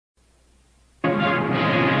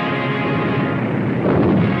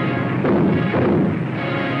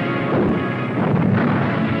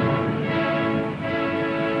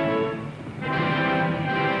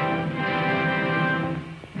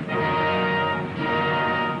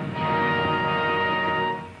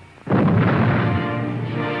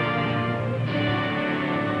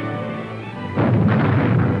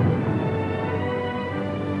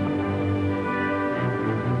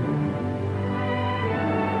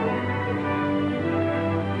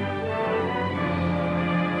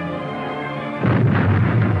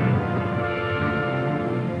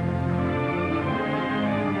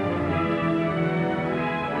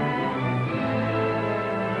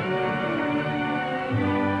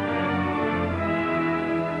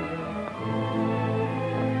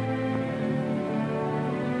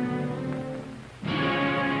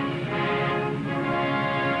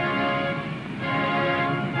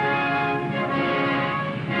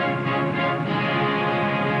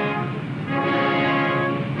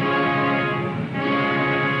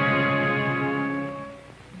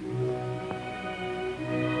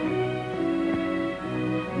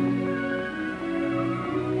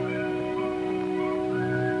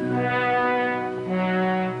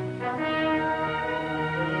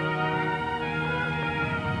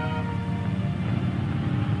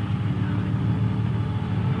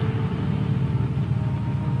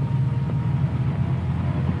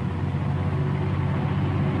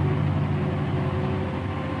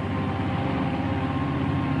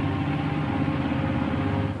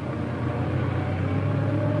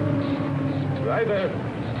Driver!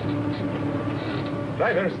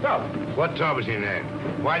 Driver, stop! What trouble is in there?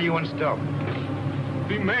 Why do you want to stop?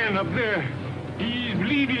 The man up there, he's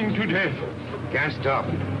bleeding to death. Can't stop.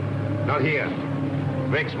 Not here.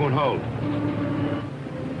 Brakes won't hold.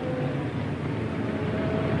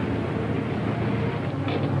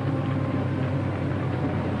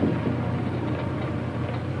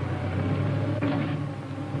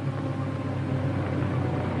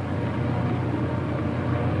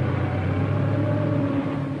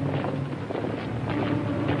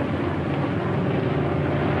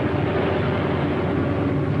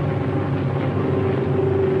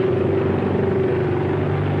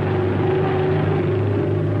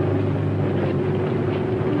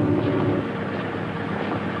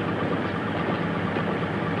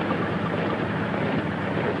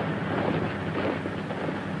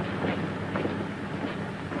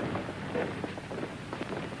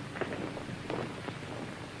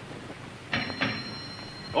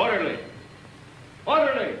 Orderly!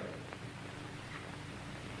 Orderly!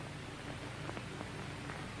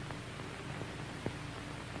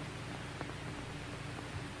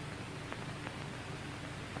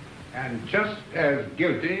 And just as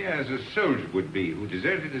guilty as a soldier would be who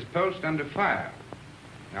deserted his post under fire.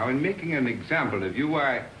 Now, in making an example of you,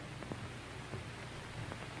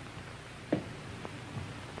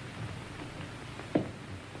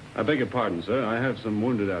 I beg your pardon, sir. I have some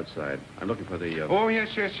wounded outside. I'm looking for the... Oh,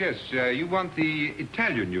 yes. You want the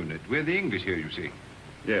Italian unit. We're the English here, you see.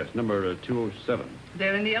 Yes, number 207.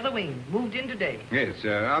 They're in the other wing. Moved in today. Yes,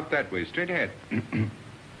 out that way, straight ahead.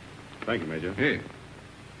 Thank you, Major. Yes.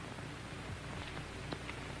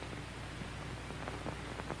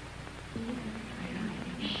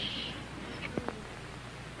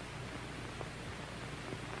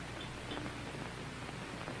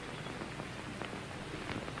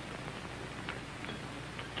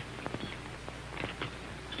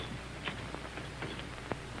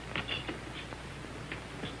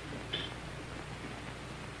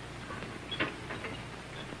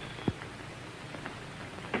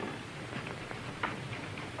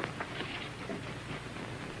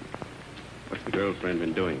 What's the girlfriend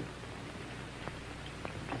been doing?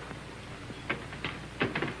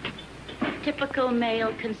 Typical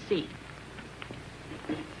male conceit.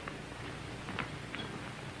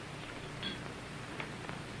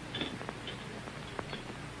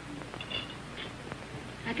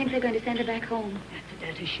 I think they're going to send her back home.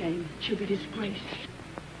 That's a shame. She'll be disgraced.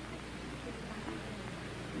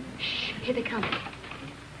 Shh, here they come.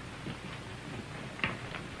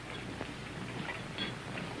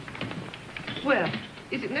 Well,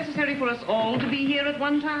 is it necessary for us all to be here at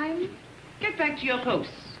one time? Get back to your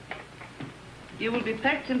posts. You will be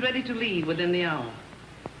packed and ready to leave within the hour.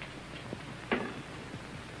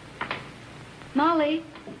 Molly.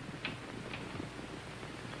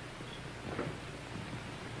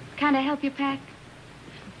 Can I help you pack?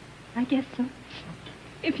 I guess so.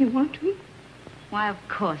 If you want to. Why, of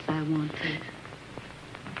course I want to.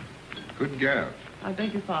 Good girl. I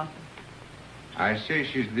beg your pardon. I say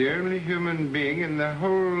she's the only human being in the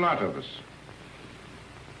whole lot of us.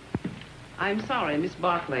 I'm sorry, Miss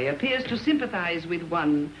Barclay appears to sympathize with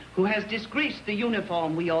one who has disgraced the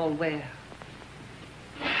uniform we all wear.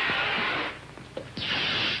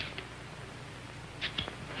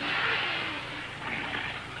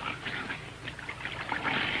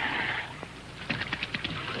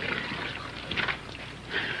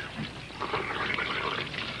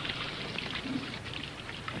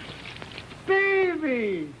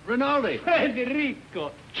 Rinaldi.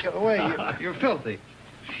 Federico. Get away. You're filthy.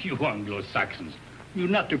 You Anglo-Saxons. You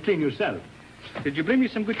not to clean yourself. Did you bring me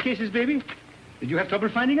some good cases, baby? Did you have trouble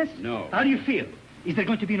finding us? No. How do you feel? Is there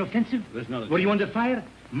going to be an offensive? There's not a Were you chance. under fire?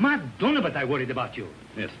 Madonna, but I worried about you.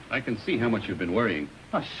 Yes, I can see how much you've been worrying.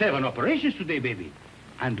 7 operations today, baby.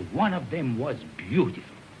 And one of them was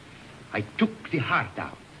beautiful. I took the heart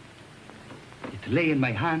out. It lay in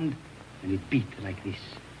my hand, and it beat like this.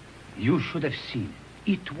 You should have seen it.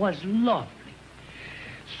 It was lovely.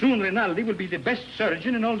 Soon Rinaldi will be the best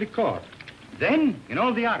surgeon in all the corps. Then in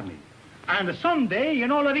all the army. And someday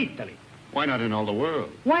in all of Italy. Why not in all the world?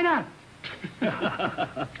 Why not?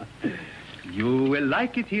 You will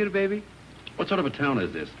like it here, baby. What sort of a town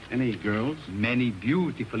is this? Any girls? Many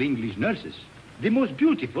beautiful English nurses. The most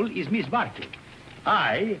beautiful is Miss Barclay.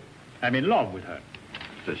 I am in love with her.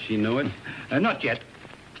 Does she know it? Not yet.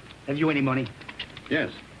 Have you any money?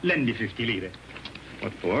 Yes. Lend me 50 lire.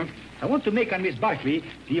 What for? I want to make on Miss Barclay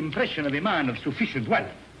the impression of a man of sufficient wealth.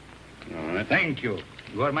 All right. Thank you.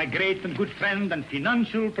 You are my great and good friend and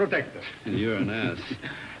financial protector. You're an ass.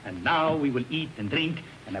 And now we will eat and drink,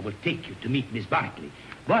 and I will take you to meet Miss Barclay.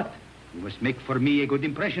 But You must make for me a good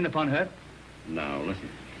impression upon her. Now, listen.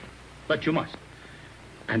 But you must.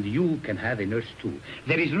 And you can have a nurse, too.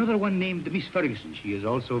 There is another one named Miss Ferguson. She is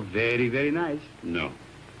also very, very nice. No.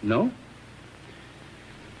 No?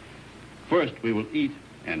 First, we will eat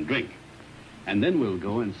and drink. And then we'll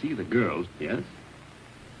go and see the girls, yes?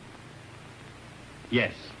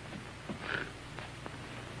 Yes.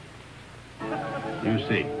 You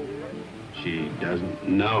see, she doesn't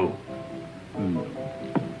know.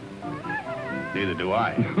 Neither do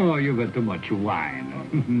I. Oh, you got too much wine.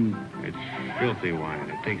 It's filthy wine.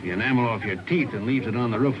 It takes the enamel off your teeth and leaves it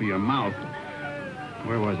on the roof of your mouth.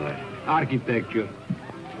 Where was I? Architecture.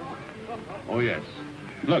 Oh, yes.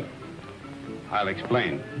 Look, I'll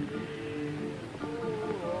explain.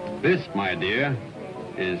 This, my dear,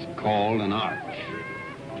 is called an arch.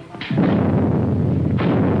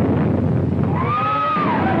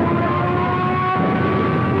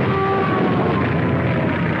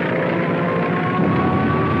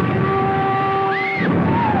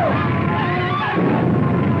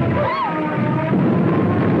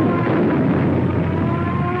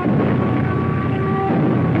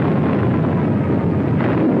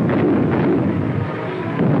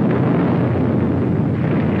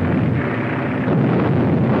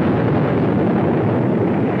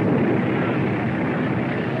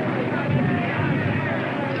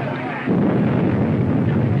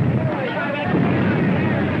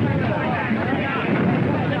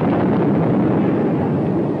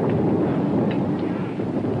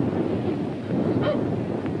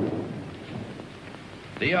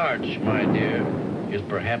 The arch, my dear, is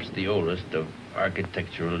perhaps the oldest of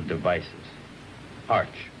architectural devices.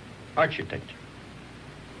 Architecture.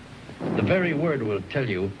 The very word will tell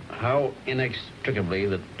you how inextricably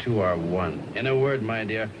the two are one. In a word, my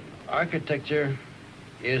dear, architecture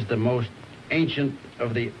is the most ancient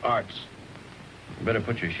of the arts. You better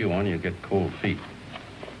put your shoe on, you'll get cold feet.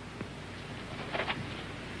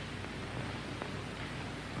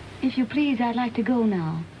 If you please, I'd like to go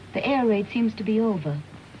now. The air raid seems to be over.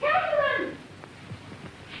 Catherine!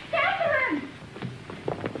 Catherine!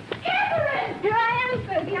 Catherine! Here I am,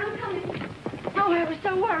 Fergie. I'm coming. Oh, I was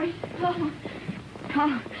so worried.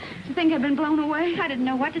 Oh, you think I'd been blown away? I didn't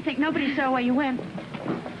know what to think. Nobody saw where you went.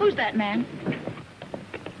 Who's that man?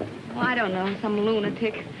 Oh, I don't know. Some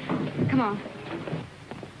lunatic. Come on.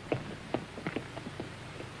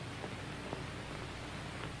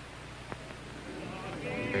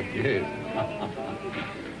 Yes.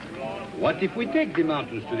 What if we take the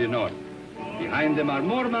mountains to the north? Behind them are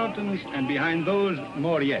more mountains, and behind those,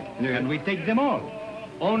 more yet. And we take them all.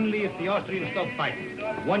 Only if the Austrians stop fighting.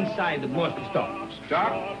 One side must stop.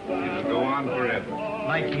 Stop? It'll go on forever.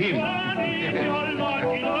 Like him.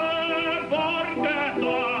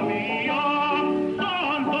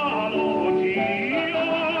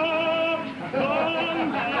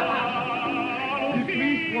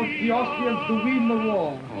 The Austrians to win the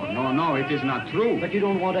war. Oh, no, it is not true. But you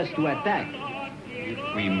don't want us to attack.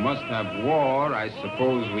 If we must have war, I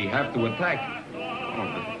suppose we have to attack.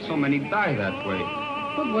 Oh, but so many die that way.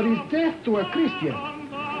 But what is death to a Christian?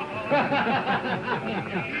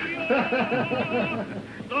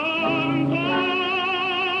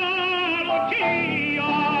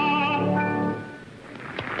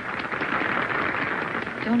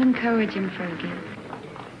 Don't encourage him, Fergie.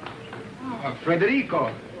 Oh,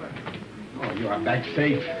 Federico. Oh, you are back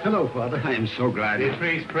safe. Hello, Father. I am so glad. The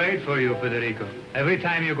priest prayed for you, Federico. Every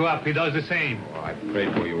time you go up, he does the same. Oh, I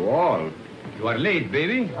pray for you all. You are late,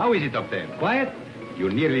 baby. How is it up there? Quiet? You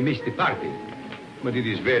nearly missed the party. But it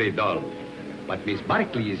is very dull. But Miss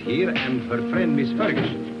Barkley is here and her friend Miss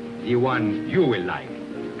Ferguson. The one you will like.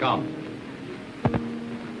 Come.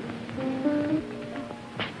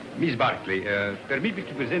 Miss Barkley, permit me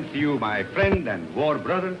to present to you my friend and war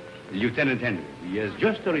brother, Lieutenant Henry. He has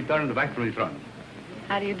just returned back from the front.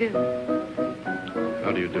 How do you do?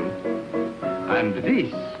 How do you do? And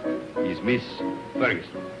this is Miss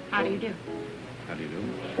Ferguson. How do you do? How do you do?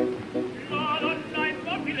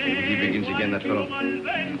 He begins again, that fellow.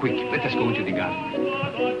 Quick, let us go into the garden.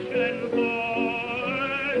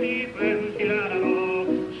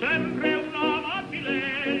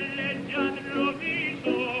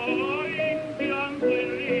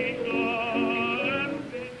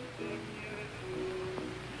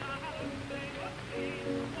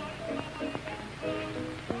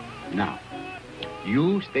 Now,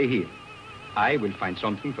 you stay here. I will find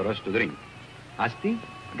something for us to drink. Asti,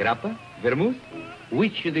 grappa, vermouth,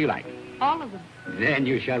 which do you like? All of them. Then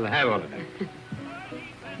you shall have all of them.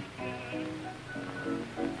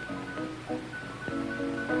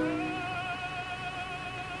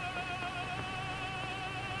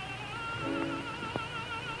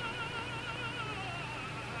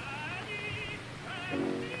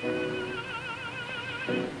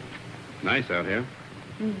 Nice out here.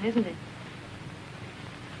 Isn't it?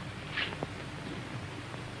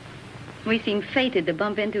 We seem fated to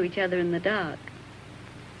bump into each other in the dark.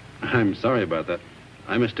 I'm sorry about that.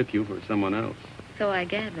 I mistook you for someone else. So I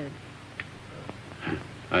gathered.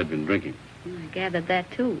 I'd been drinking. I gathered that,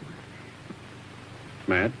 too.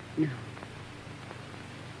 Mad? No.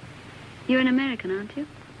 You're an American, aren't you?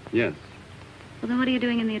 Yes. Well, then what are you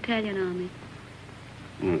doing in the Italian army?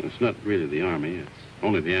 Well, it's not really the army. It's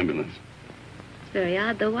only the ambulance. It's very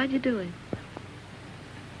odd, though. Why'd you do it?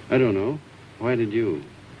 I don't know. Why did you?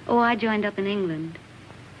 Oh, I joined up in England.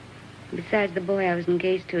 Besides, the boy I was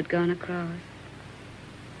engaged to had gone across.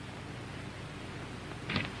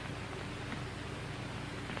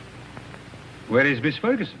 Where is Miss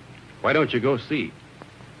Ferguson? Why don't you go see?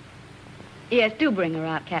 Yes, do bring her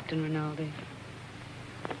out, Captain Rinaldi.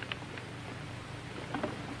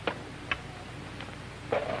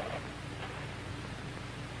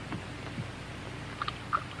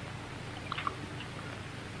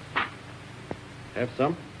 Have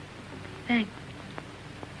some? Thanks.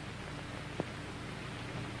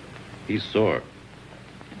 He's sore.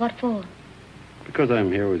 What for? Because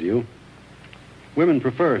I'm here with you. Women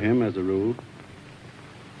prefer him as a rule.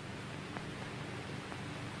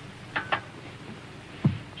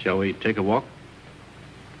 Shall we take a walk?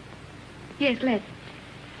 Yes, let's.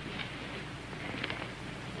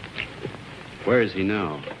 Where is he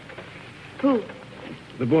now? Who?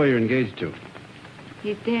 The boy you're engaged to.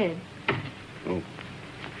 He's dead. Oh.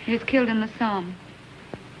 He was killed in the Somme.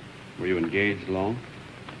 Were you engaged long?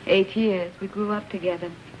 8 years. We grew up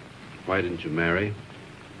together. Why didn't you marry?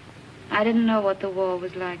 I didn't know what the war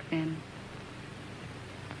was like then.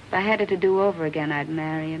 If I had it to do over again, I'd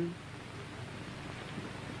marry him.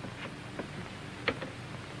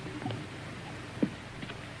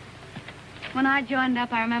 When I joined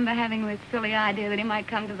up, I remember having this silly idea that he might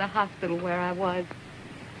come to the hospital where I was.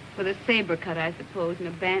 With a saber cut, I suppose, and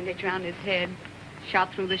a bandage around his head.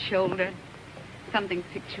 Shot through the shoulder. Something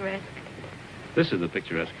picturesque. This is the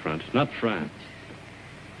picturesque front, not France.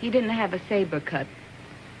 He didn't have a saber cut.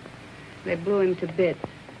 They blew him to bits.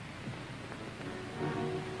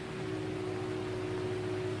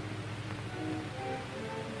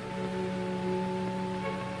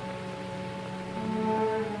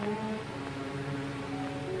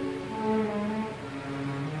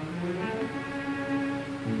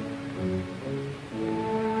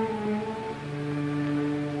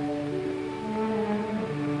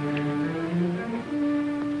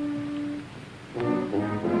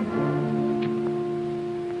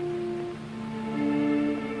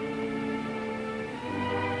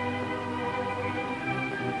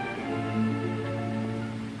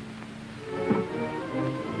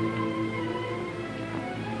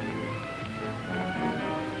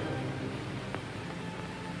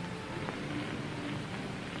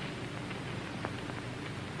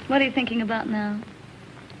 What are you thinking about now?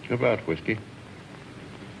 About whiskey.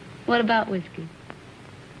 What about whiskey?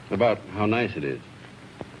 About how nice it is.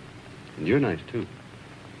 And you're nice, too.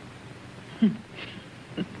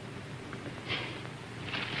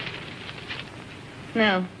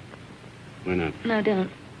 No. Why not? No,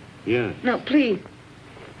 don't. Yeah. No, please.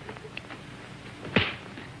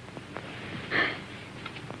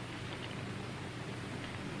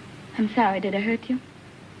 I'm sorry. Did I hurt you?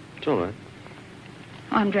 It's all right.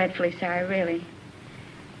 Oh, I'm dreadfully sorry, really.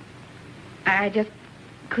 I just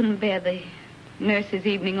couldn't bear the nurse's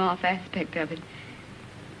evening off aspect of it.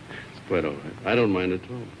 It's quite all right. I don't mind at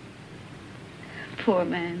all. Poor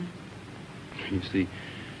man. You see,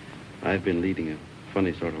 I've been leading a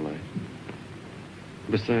funny sort of life.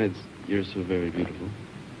 Besides, you're so very beautiful.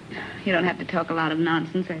 You don't have to talk a lot of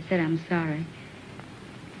nonsense. I said I'm sorry.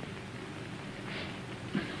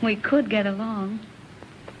 We could get along.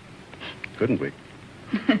 Couldn't we?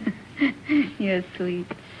 You're sweet.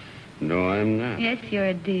 No, I'm not. Yes, you're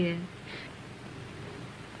a dear.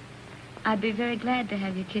 I'd be very glad to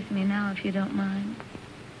have you kiss me now, if you don't mind.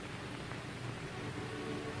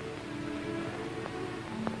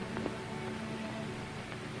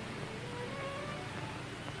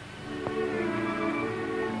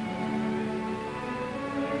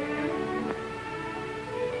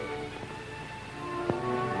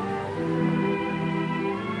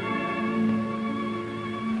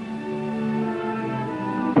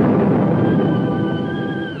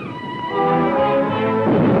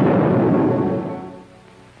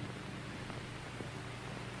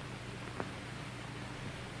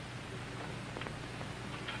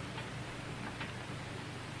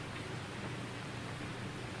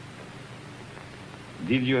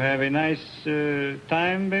 Did you have a nice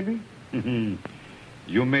time, baby?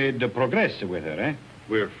 You made progress with her, eh?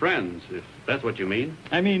 We're friends, if that's what you mean.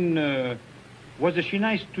 I mean, was she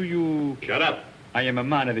nice to you? Shut up. I am a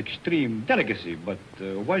man of extreme delicacy, but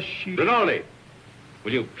was she... Rinaldi,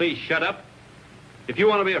 will you please shut up? If you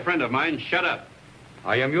want to be a friend of mine, shut up.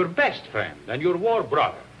 I am your best friend and your war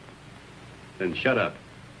brother. Then shut up.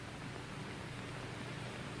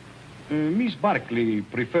 Miss Barkley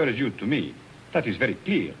prefers you to me. That is very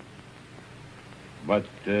clear. But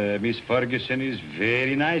Miss Ferguson is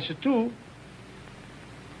very nice, too.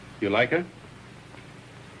 You like her?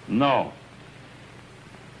 No.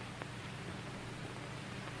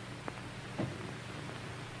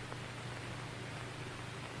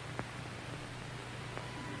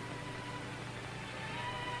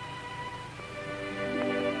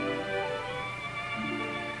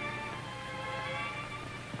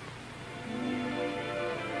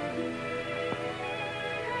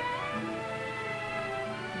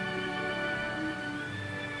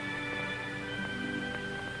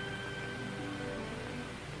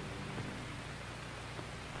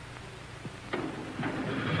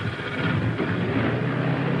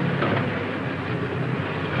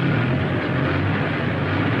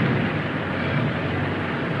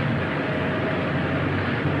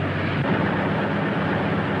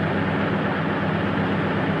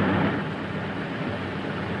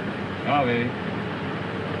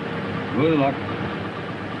 Good luck.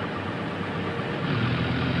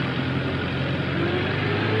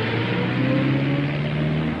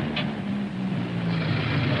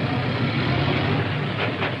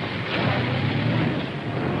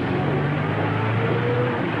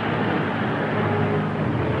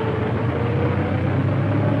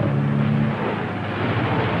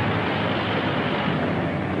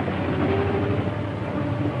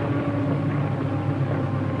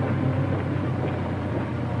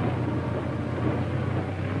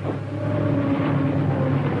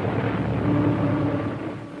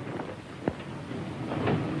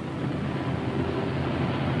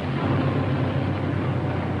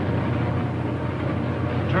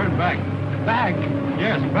 Back?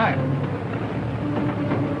 Yes, back.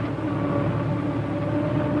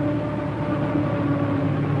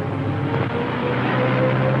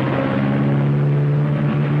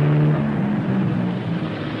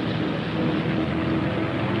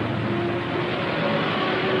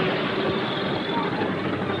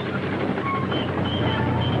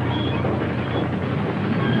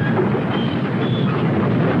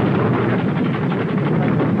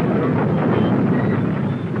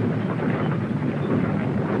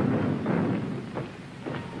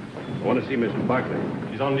 See Miss Barkley.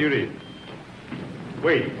 She's on duty.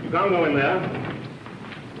 Wait, you can't go in there.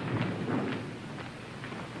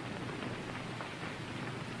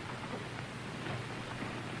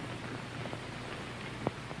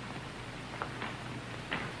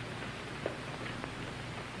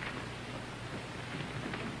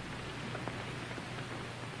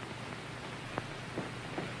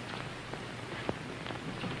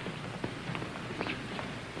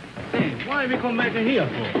 Hey, why we come back here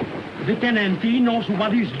for? The tenant, he knows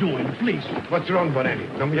what he's doing, please. What's wrong, Bonelli?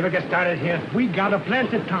 Don't we ever get started here? We got a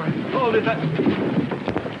plenty of time. Hold it.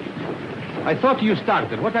 I thought you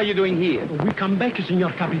started. What are you doing here? We come back,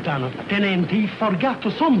 Signor Capitano. Tenant, he forgot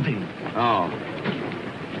something. Oh.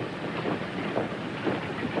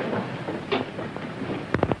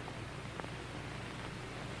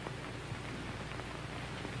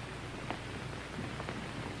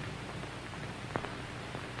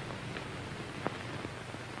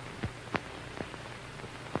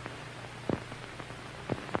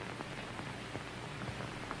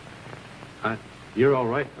 You're all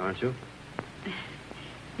right, aren't you?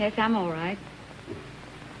 Yes, I'm all right.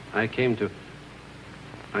 I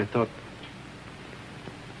thought...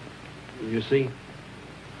 You see,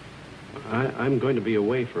 I'm going to be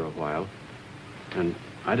away for a while, and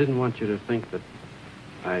I didn't want you to think that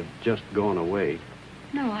I'd just gone away.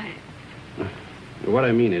 No, What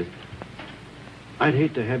I mean is, I'd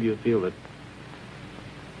hate to have you feel that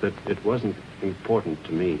it wasn't important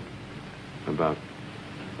to me about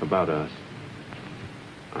us.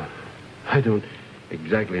 I don't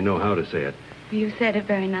exactly know how to say it. You said it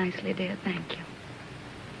very nicely, dear. Thank you.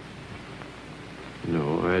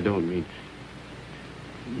 No, I don't mean...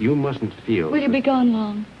 You mustn't feel... Will you be gone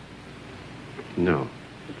long? No.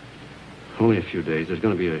 Only a few days. There's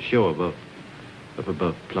going to be a show up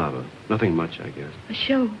above Plava. Nothing much, I guess. A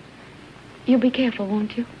show? You'll be careful,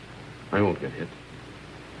 won't you? I won't get hit.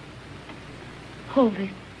 Hold it.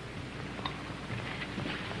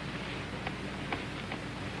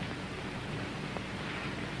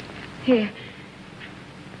 Here.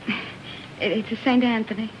 It's a St.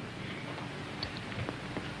 Anthony.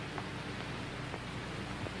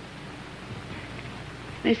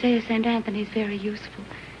 They say St. Anthony's very useful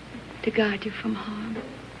to guard you from harm.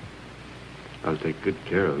 I'll take good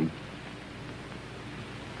care of him.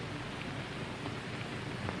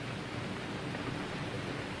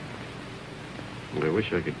 I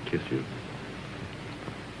wish I could kiss you.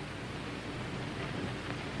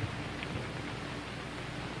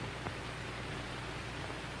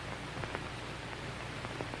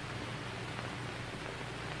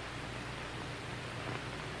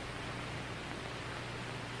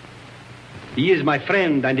 He is my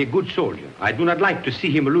friend and a good soldier. I do not like to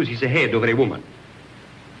see him lose his head over a woman.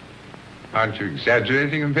 Aren't you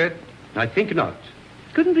exaggerating a bit? I think not.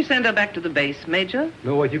 Couldn't we send her back to the base, Major?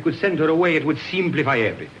 No, if you could send her away, it would simplify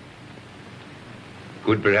everything.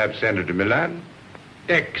 Could perhaps send her to Milan?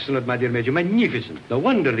 Excellent, my dear Major. Magnificent. No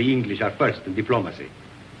wonder the English are first in diplomacy.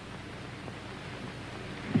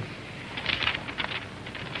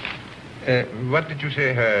 What did you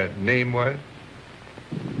say her name was?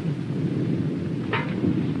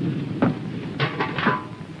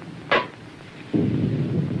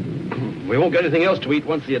 We won't get anything else to eat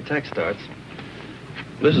once the attack starts.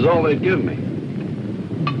 This is all they've given me.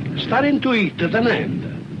 Starting to eat at an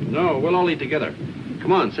end. No, we'll all eat together.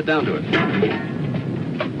 Come on, sit down to it.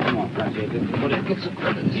 Come on,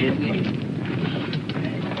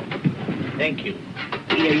 Thank you.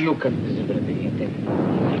 Here you can.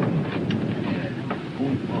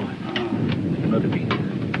 Another piece.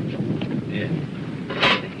 Yeah.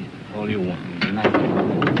 All you want.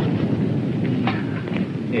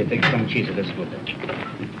 Here, take some cheese. That's good.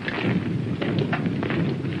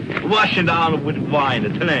 Wash it down with wine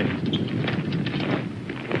at an end.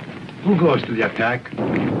 Who goes to the attack?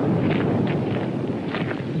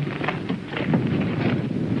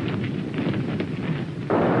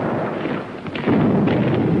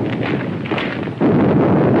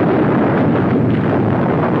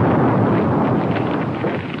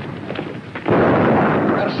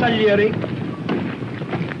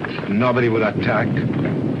 Nobody would attack.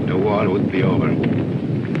 The war would be over.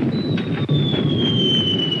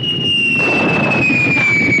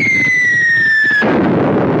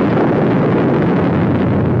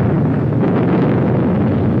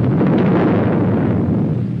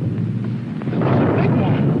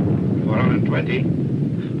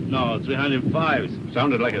 No, 305.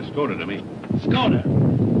 Sounded like a Skoda to me. Skoda.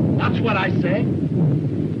 That's what I say.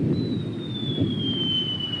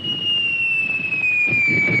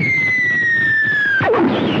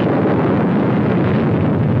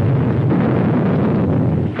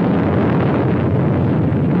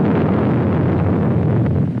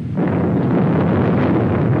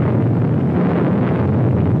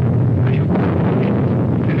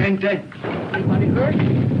 Anybody hurt?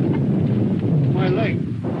 My leg.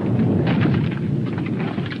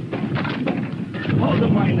 Hold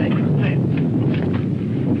on my leg.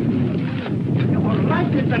 You were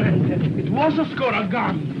right, Lieutenant. It was a Skoda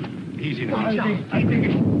gun. Easy now. I think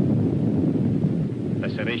it...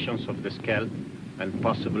 Lacerations of the scalp and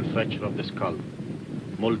possible fracture of the skull.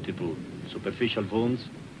 Multiple superficial wounds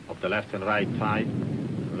of the left and right thigh,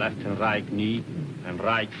 left and right knee, and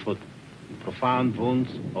right foot. Profound wounds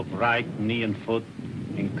of right knee and foot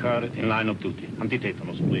incurred in line of duty.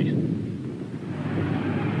 Antitetanus, please.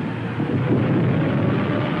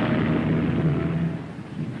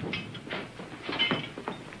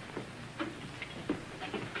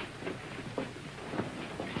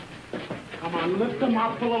 Come on, lift them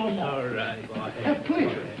up a little more. All right.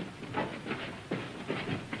 Please.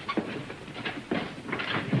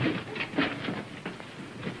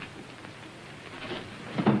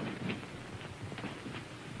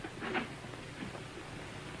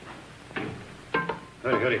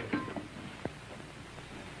 Hurry.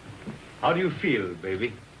 How do you feel,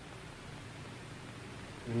 baby?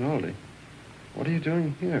 Rinaldi, what are you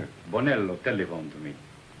doing here? Bonello telephoned to me.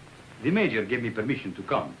 The major gave me permission to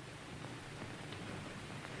come.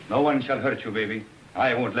 No one shall hurt you, baby.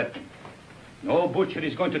 I won't let them. No butcher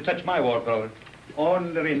is going to touch my war collar.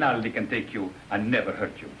 Only Rinaldi can take you and never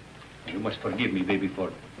hurt you. You must forgive me, baby,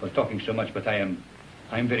 for talking so much, but I am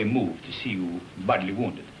very moved to see you badly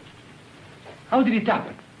wounded. How did it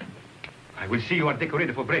happen? I will see you are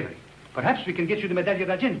decorated for bravery. Perhaps we can get you the Medaglia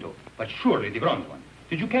d'Argento, but surely the bronze one.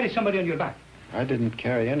 Did you carry somebody on your back? I didn't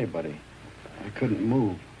carry anybody. I couldn't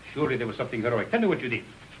move. Surely there was something heroic. Tell me what you did.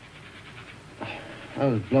 I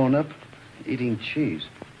was blown up eating cheese.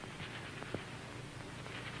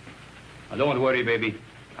 Now, don't worry, baby.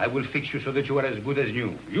 I will fix you so that you are as good as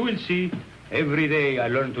new. You will see. Every day I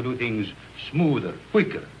learn to do things smoother,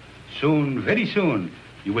 quicker. Soon, very soon,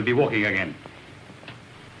 you will be walking again.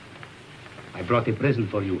 I brought a present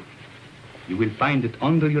for you. You will find it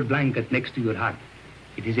under your blanket next to your heart.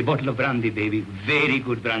 It is a bottle of brandy, baby. Very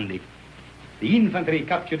good brandy. The infantry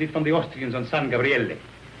captured it from the Austrians on San Gabriele.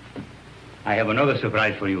 I have another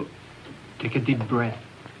surprise for you. Take a deep breath.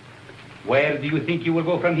 Where do you think you will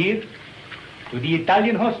go from here? To the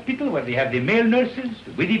Italian hospital where they have the male nurses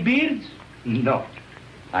with the beards? No.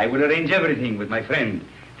 I will arrange everything with my friend,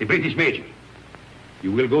 the British major.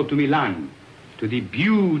 You will go to Milan, to the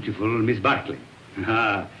beautiful Miss Barclay.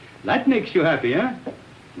 Ah, that makes you happy, huh?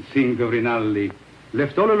 Think of Rinaldi,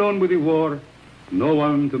 left all alone with the war, no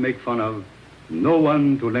one to make fun of, no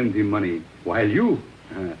one to lend him money, while you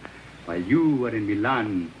are in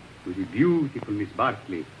Milan with the beautiful Miss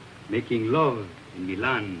Barclay, making love in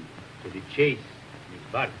Milan to the chaste Miss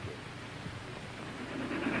Barclay.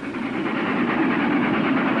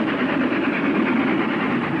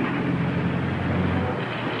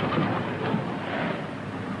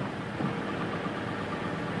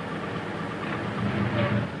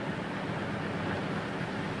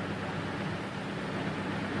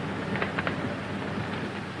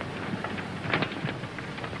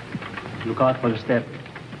 Look out for the step.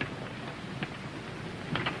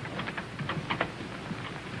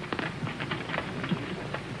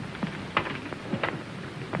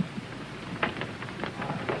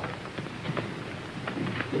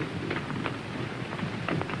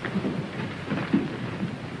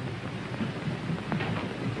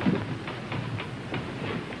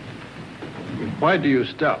 Why do you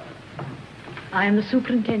stop? I am the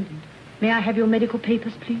superintendent. May I have your medical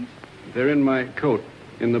papers, please? They're in my coat,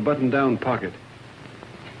 in the button-down pocket.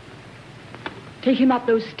 Take him up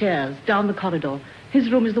those stairs, down the corridor.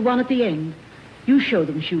 His room is the one at the end. You show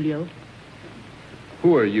them, Julio.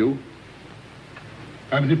 Who are you?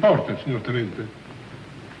 I'm the porter, signor Tenente.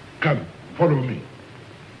 Come, follow me.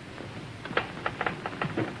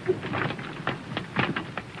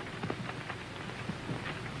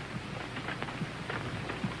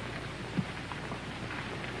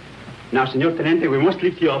 Now, Signor Tenente, we must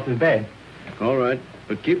lift you off the bed. All right,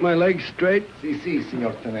 but keep my legs straight. Si,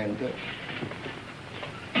 signor Tenente.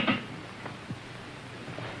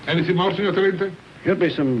 Anything more, signor Tenente? Get me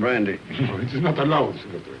some brandy. No, it is not allowed,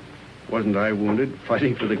 signor Tenente. Wasn't I wounded,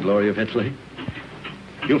 fighting for the glory of Italy?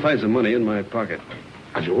 You'll find some money in my pocket.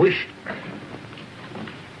 As you wish.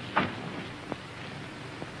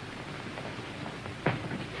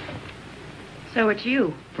 So it's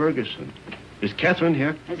you. Ferguson. Is Catherine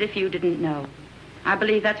here? As if you didn't know. I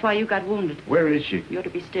believe that's why you got wounded. Where is she? You ought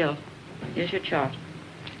to be still. Here's your chart.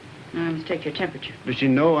 Now I must take your temperature. Does she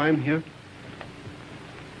know I'm here?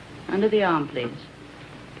 Under the arm, please.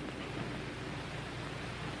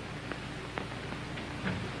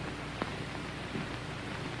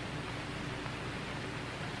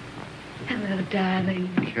 Hello,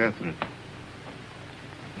 darling. Catherine.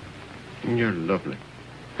 You're lovely.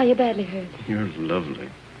 Are you badly hurt? You're lovely.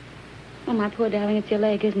 Oh, my poor darling, it's your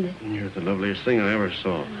leg, isn't it? You're the loveliest thing I ever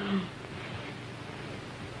saw.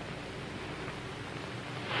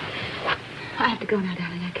 I have to go now,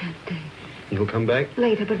 darling. I can't stay. You'll come back?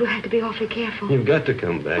 Later, but we'll have to be awfully careful. You've got to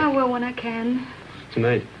come back. I will when I can.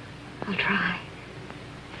 Tonight. I'll try.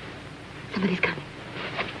 Somebody's coming.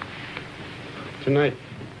 Tonight.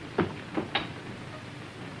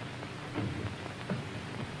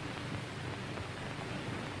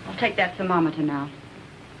 I'll take that thermometer now.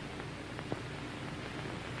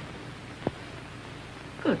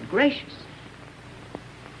 Good gracious.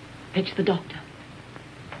 Fetch the doctor.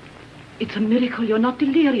 It's a miracle you're not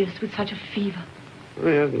delirious with such a fever. I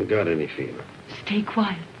haven't got any fever. Stay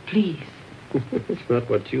quiet, please. It's not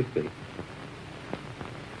what you think.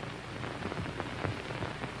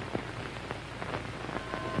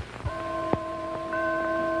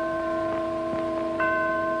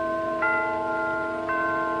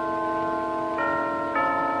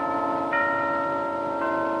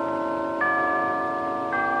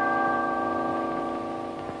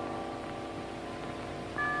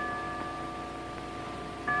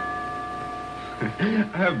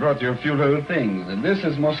 I have brought you a few little things. This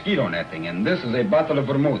is mosquito netting, and this is a bottle of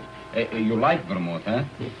vermouth. You like vermouth, huh?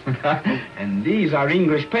 And these are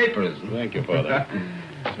English papers. Thank you, Father.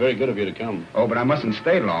 It's very good of you to come. Oh, but I mustn't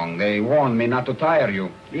stay long. They warned me not to tire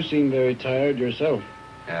you. You seem very tired yourself.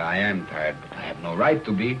 I am tired, but I have no right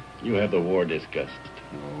to be. You have the war disgust.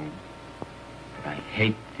 No, but I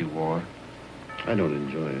hate the war. I don't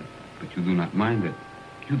enjoy it. But you do not mind it.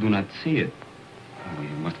 You do not see it. Oh, you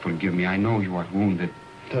must forgive me. I know you are wounded.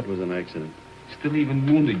 That was an accident. Still, even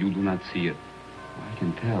wounded, you do not see it. I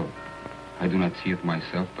can tell. I do not see it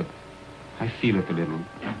myself, but I feel it a little.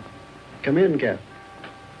 Come in, Kath.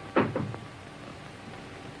 Well,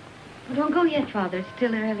 don't go yet, Father. It's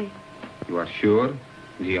still early. You are sure?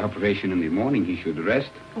 The operation in the morning, he should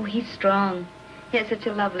rest. Oh, he's strong. He has such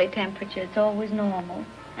a lovely temperature. It's always normal.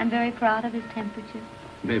 I'm very proud of his temperature.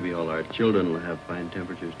 Maybe all our children will have fine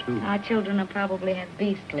temperatures, too. Our children will probably have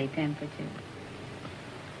beastly temperatures.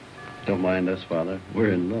 Don't mind us, Father.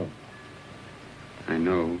 We're in love. I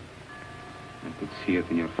know. I could see it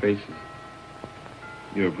in your faces.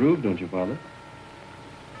 You approve, don't you, Father?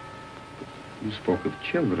 You spoke of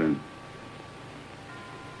children.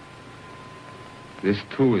 This,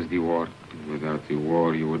 too, is the war. Without the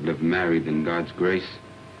war, you would live married in God's grace.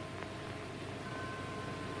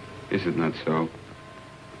 Is it not so?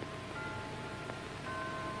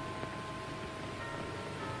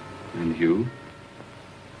 And you?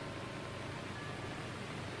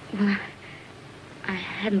 Well, I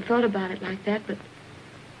hadn't thought about it like that, but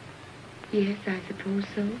yes, I suppose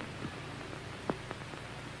so.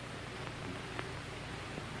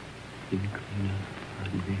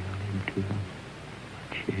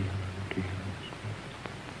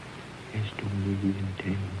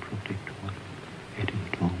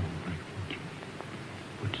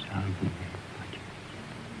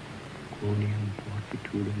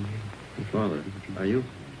 Father, are you?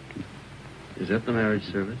 Is that the marriage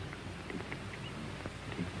service?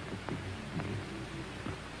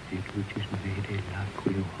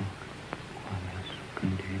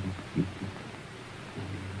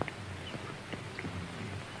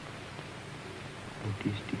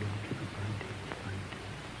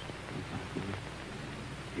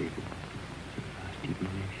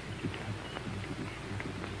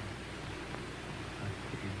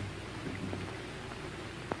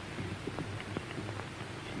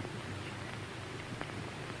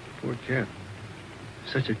 Poor chap.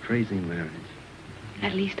 Such a crazy marriage.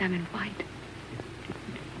 At least I'm in white.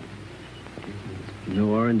 No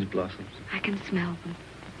orange blossoms. I can smell them.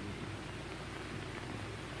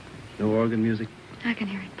 No organ music. I can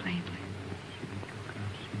hear it plainly.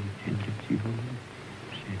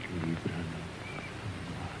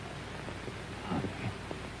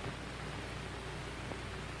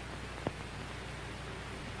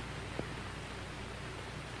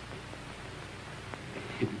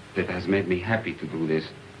 It has made me happy to do this.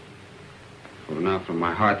 For now, from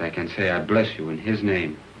my heart, I can say I bless you in his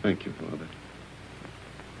name. Thank you, Father.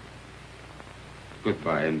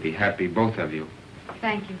 Goodbye, and be happy, both of you.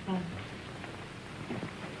 Thank you, Father.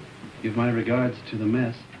 Give my regards to the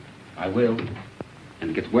mess. I will.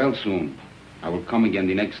 And get well soon. I will come again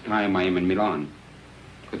the next time I am in Milan.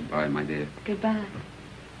 Goodbye, my dear. Goodbye.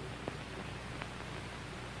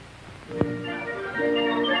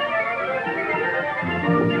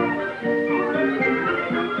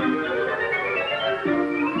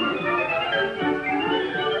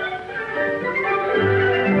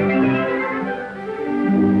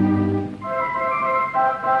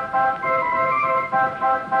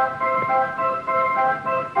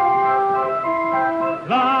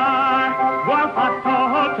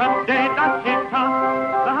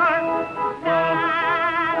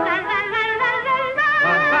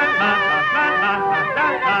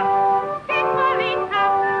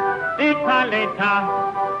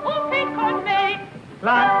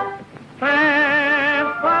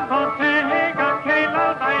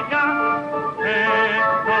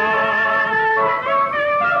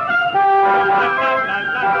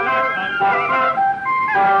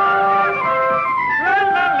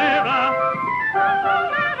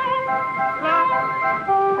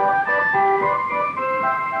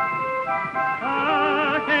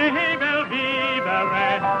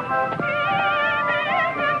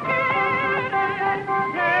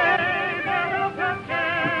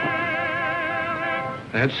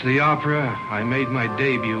 That's the opera I made my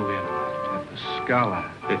debut in, at the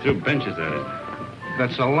Scala. They threw benches at it.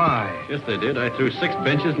 That's a lie. Yes, they did. I threw 6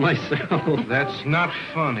 benches myself. That's not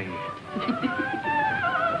funny.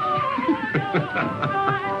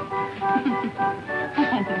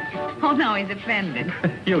 Oh, no, he's offended.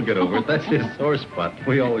 He'll get over it. That's his sore spot.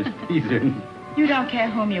 We always tease him. You don't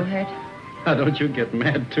care whom you hurt. Now, don't you get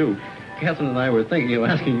mad, too. Catherine and I were thinking of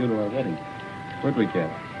asking you to our wedding. Where'd we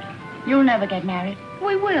get? You'll never get married.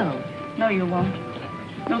 We will. No, you won't.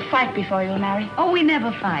 You'll fight before you'll marry. Oh, we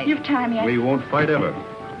never fight. You've time yet. We won't fight ever.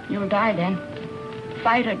 You'll die then.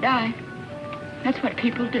 Fight or die. That's what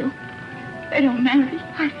people do. They don't marry.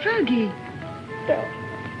 Why, Fergie. No.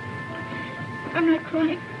 I'm not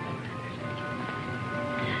crying.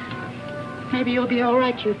 Maybe you'll be all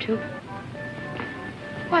right, you two.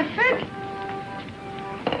 Why, Fergie.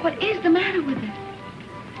 What is the matter with her?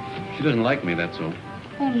 She doesn't like me, that's all.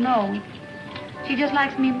 Oh, no. She just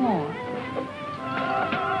likes me more.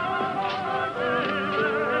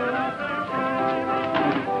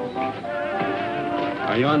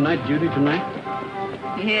 Are you on night duty tonight?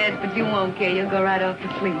 Yes, but you won't care. You'll go right off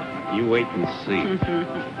to sleep. You wait and see.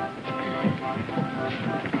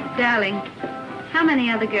 Darling, how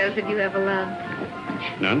many other girls have you ever loved?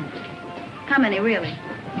 None? How many, really?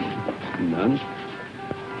 None?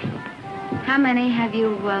 How many have you,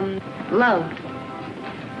 loved?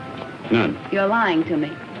 None, You're lying to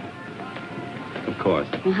me. of course.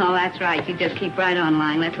 Oh, that's right. You just keep right on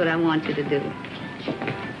lying. That's what I want you to do.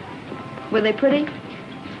 Were they pretty?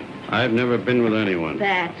 I've never been with anyone.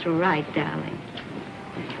 That's right, darling.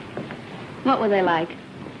 What were they like?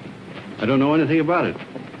 I don't know anything about it.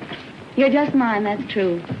 You're just mine, that's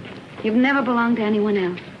true. You've never belonged to anyone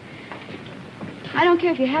else. I don't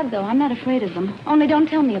care if you have, though. I'm not afraid of them. Only don't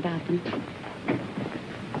tell me about them.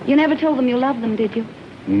 You never told them you loved them, did you?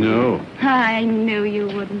 No. I knew you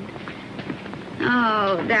wouldn't.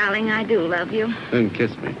 Oh, darling, I do love you. Then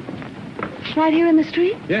kiss me. Right here in the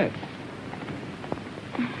street? Yes.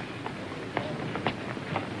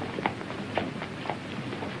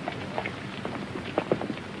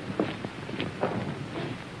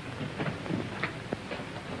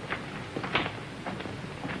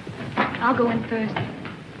 I'll go in first.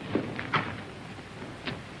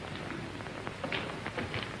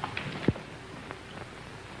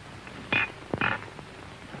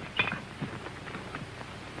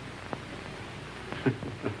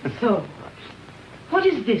 So, what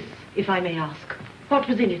is this, if I may ask? What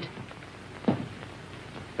was in it?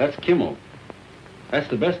 That's Kimmel. That's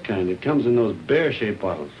the best kind. It comes in those bear-shaped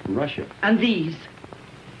bottles from Russia. And these?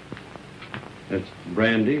 It's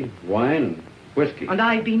brandy, wine, and whiskey. And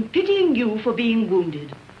I've been pitying you for being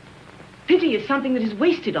wounded. Pity is something that is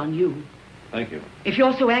wasted on you. Thank you. If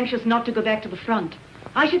you're so anxious not to go back to the front,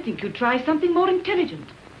 I should think you'd try something more intelligent.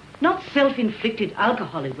 Not self-inflicted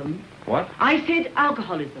alcoholism. What? I said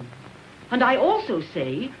alcoholism. And I also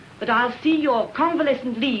say that I'll see your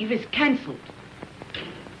convalescent leave is cancelled.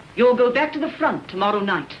 You'll go back to the front tomorrow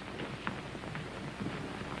night.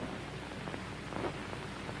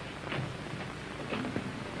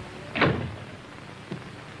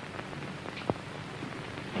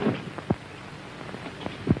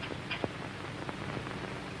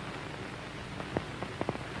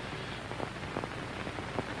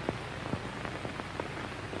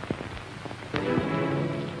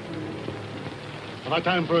 Have I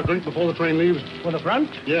time for a drink before the train leaves? For the front?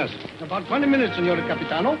 Yes. About 20 minutes, Senor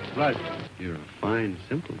Capitano. Right. You're a fine,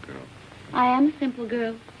 simple girl. I am a simple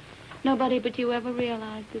girl. Nobody but you ever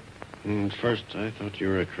realized it. At first, I thought you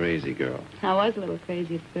were a crazy girl. I was a little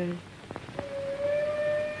crazy at first.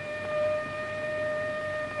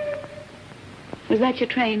 Was that your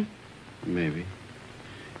train? Maybe.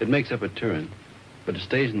 It makes up at Turin, but it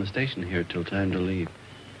stays in the station here till time to leave.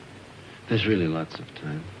 There's really lots of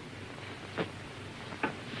time.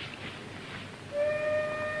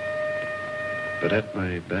 But at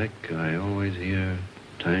my back, I always hear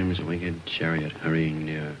time's winged chariot hurrying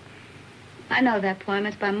near. I know that poem.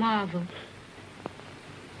 It's by Marvel.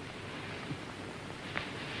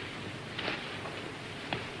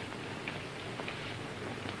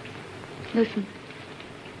 Listen.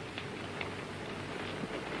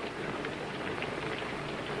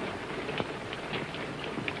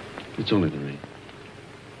 It's only the rain.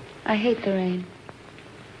 I hate the rain.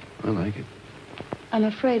 I like it. I'm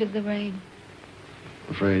afraid of the rain.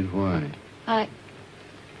 Afraid why? Oh,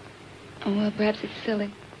 well, perhaps it's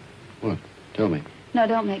silly. What? Tell me. No,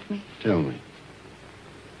 don't make me. Tell me.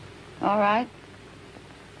 All right.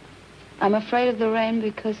 I'm afraid of the rain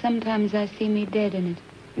because sometimes I see me dead in it.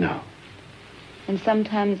 No. And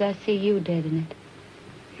sometimes I see you dead in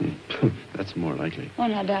it. That's more likely. Oh,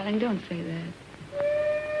 now, darling, don't say that.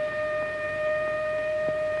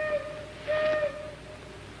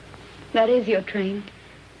 That is your train.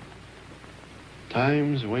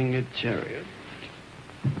 Time's winged chariot.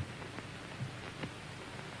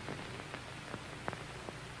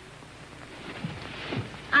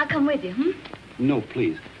 I'll come with you, hmm? No,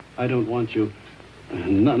 please. I don't want you.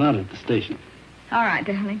 Not at the station. All right,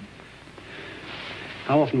 darling.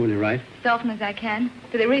 How often will you write? As often as I can.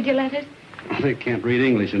 Do they read your letters? They can't read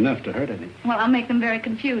English enough to hurt any. Well, I'll make them very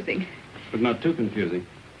confusing. But not too confusing.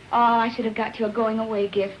 Oh, I should have got you a going-away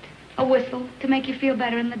gift. A whistle to make you feel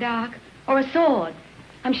better in the dark. Or a sword.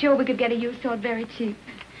 I'm sure we could get a used sword very cheap.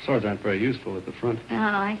 Swords aren't very useful at the front. Oh,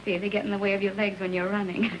 I see. They get in the way of your legs when you're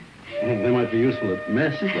running. They might be useful at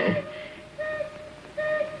mess, though.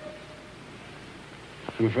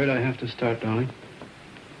 I'm afraid I have to start, darling.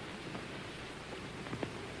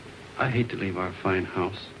 I hate to leave our fine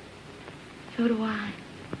house. So do I.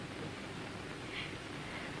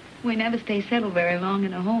 We never stay settled very long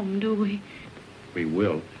in a home, do we? We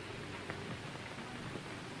will.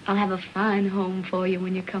 I'll have a fine home for you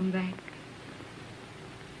when you come back.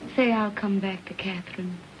 Say I'll come back to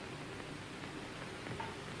Catherine.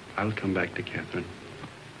 I'll come back to Catherine.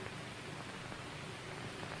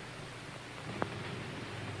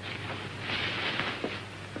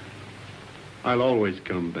 I'll always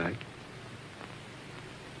come back.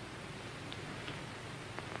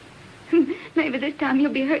 Maybe this time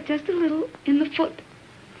you'll be hurt just a little in the foot.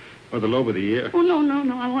 Or the lobe of the ear. Oh, no, no,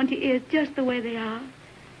 no. I want your ears just the way they are.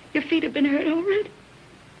 Your feet have been hurt already.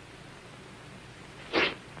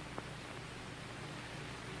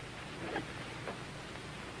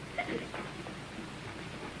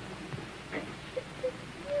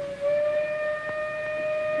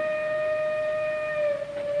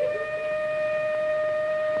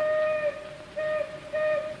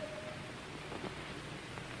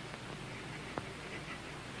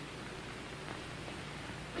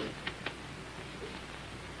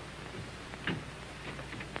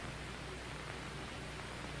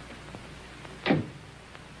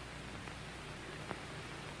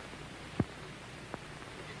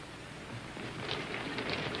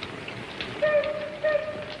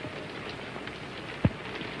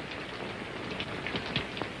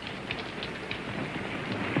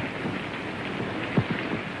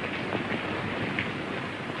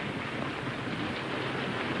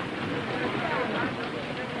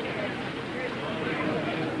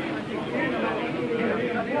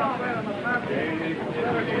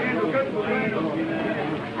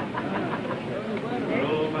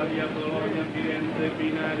 Roma via Bologna, Firenze,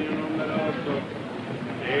 binario numero 8.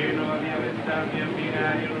 Genova via Vestaglia,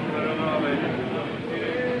 binario numero 9.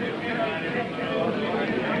 Firenze, binario numero 8.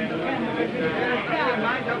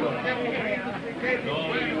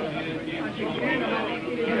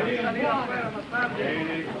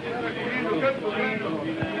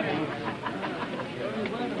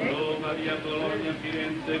 Roma via Bologna,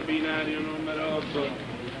 Firenze, binario numero 8.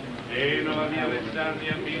 Genova via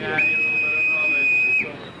Vestaglia, binario numero 9.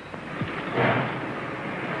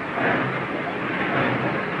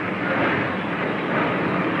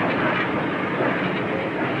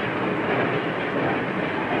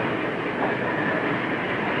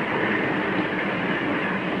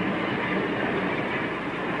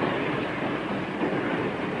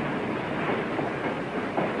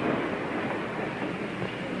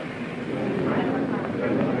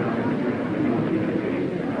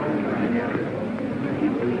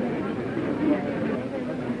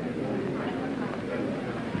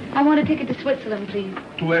 I want a ticket to Switzerland, please.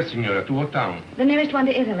 To where, signora? To what town? The nearest one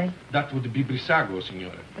to Italy. That would be Brissago,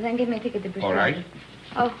 signora. Well, then give me a ticket to Brazil. All right.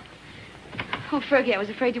 Oh, Fergie, I was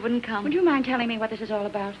afraid you wouldn't come. Would you mind telling me what this is all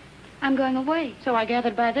about? I'm going away. So I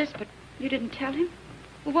gathered by this, but you didn't tell him?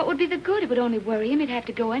 Well, what would be the good? It would only worry him. He'd have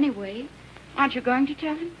to go anyway. Aren't you going to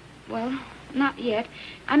tell him? Well, not yet.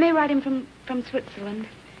 I may write him from Switzerland.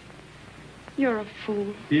 You're a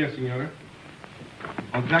fool. Here, signora.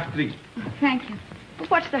 On track 3. Thank you. But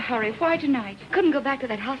what's the hurry? Why tonight? Couldn't go back to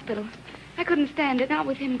that hospital. I couldn't stand it, not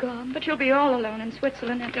with him gone. But you'll be all alone in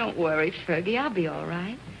Switzerland. And Don't worry, Fergie. I'll be all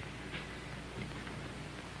right.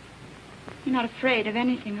 you're not afraid of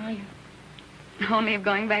anything, are you? Only of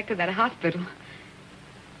going back to that hospital.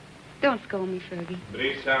 Don't scold me, Fergie.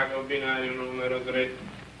 Brissago, binario numero 3.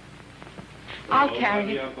 I'll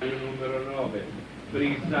carry you. Numero 9.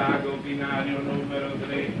 Brissago, binario numero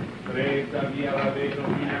 3. Presa via Laveno,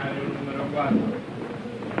 binario numero 4.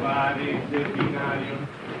 Varese, binario.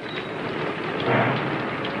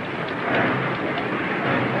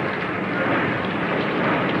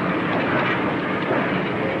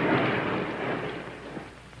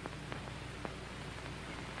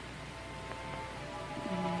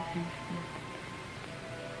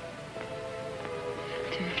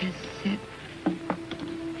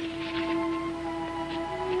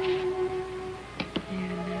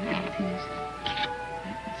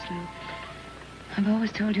 I've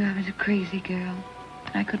always told you I was a crazy girl.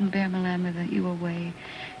 I couldn't bear Milan without you away.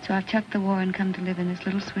 So I've chucked the war and come to live in this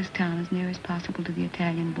little Swiss town as near as possible to the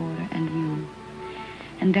Italian border and you.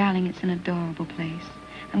 And, darling, it's an adorable place.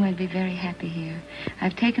 I'm going to be very happy here.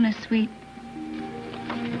 I've taken a suite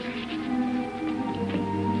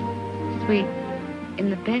in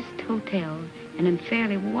the best hotel and am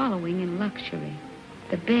fairly wallowing in luxury.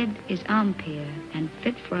 The bed is Ampere and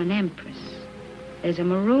fit for an empress. There's a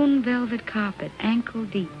maroon velvet carpet, ankle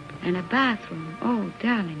deep, and a bathroom. Oh,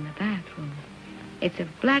 darling, the bathroom. It's of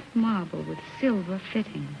black marble with silver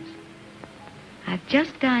fittings. I've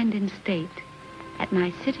just dined in state at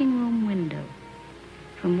my sitting room window,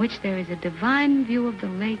 from which there is a divine view of the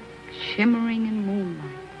lake shimmering in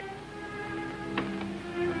moonlight.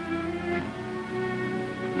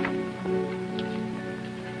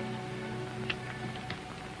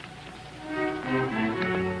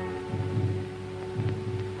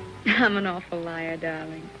 I'm an awful liar,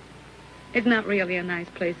 darling. It's not really a nice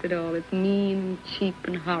place at all. It's mean, cheap,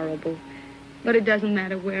 and horrible. But it doesn't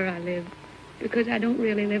matter where I live, because I don't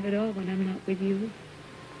really live at all when I'm not with you.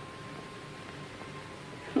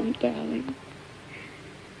 Oh, darling.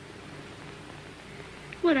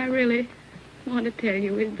 What I really want to tell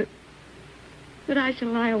you is that I shall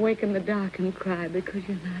lie awake in the dark and cry because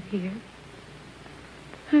you're not here.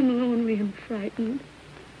 I'm lonely and frightened.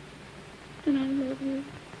 And I love you.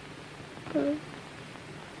 So.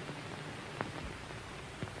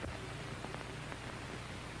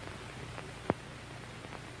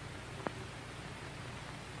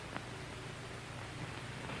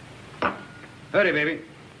 Hurry, baby.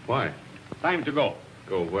 Why? Time to go.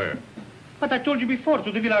 Go where? But I told you before,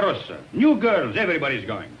 to the Villa Rossa. New girls, everybody's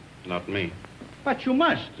going. Not me. But you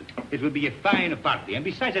must. It will be a fine party. And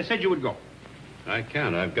besides, I said you would go. I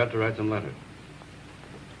can't. I've got to write some letters.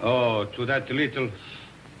 Oh, to that little...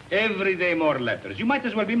 Every day more letters. You might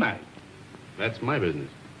as well be married. That's my business.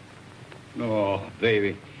 Oh,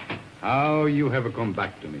 baby. How you have come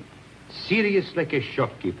back to me. Serious like a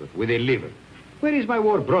shopkeeper with a liver. Where is my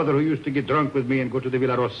war brother who used to get drunk with me and go to the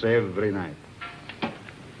Villa Rossa every night?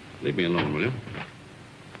 Leave me alone, will you?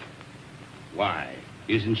 Why?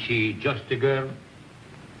 Isn't she just a girl?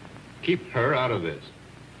 Keep her out of this.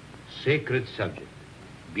 Sacred subject.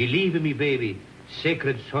 Believe me, baby,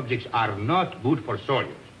 sacred subjects are not good for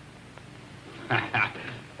soldiers.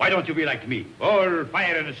 Why don't you be like me? All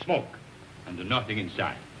fire and smoke, and nothing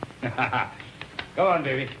inside. Go on,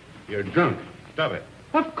 baby. You're drunk. Stop it.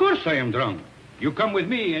 Of course I am drunk. You come with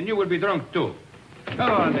me, and you will be drunk, too.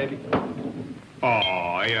 Come on, baby. Oh,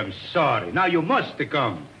 I am sorry. Now you must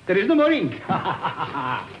come. There is no more ink.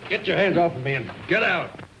 Get your hands off of me and get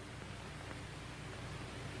out.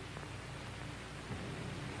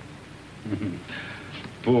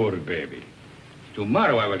 Poor baby.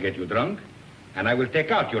 Tomorrow I will get you drunk, and I will take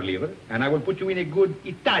out your liver, and I will put you in a good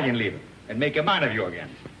Italian liver and make a man of you again.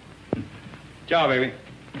 Ciao, baby.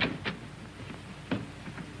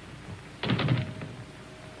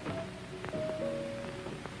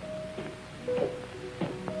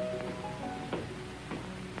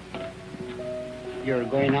 You're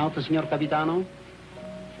going out, Signor Capitano?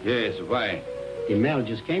 Yes, why? The mail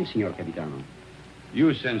just came, Signor Capitano.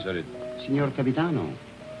 You censor it. Signor Capitano,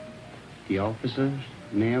 the officers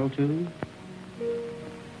mail too?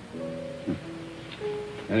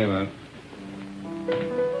 Very well.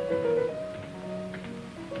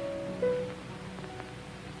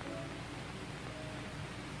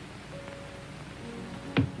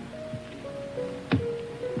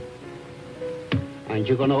 Aren't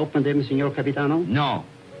you going to open them, Signor Capitano? No.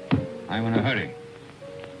 I'm in a hurry.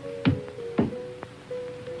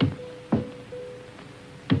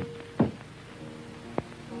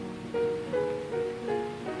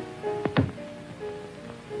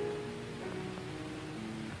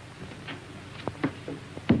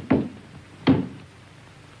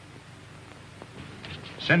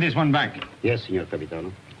 Send this one back. Yes, Signor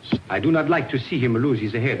Capitano. I do not like to see him lose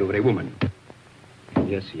his head over a woman.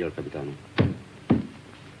 Yes, Signor Capitano.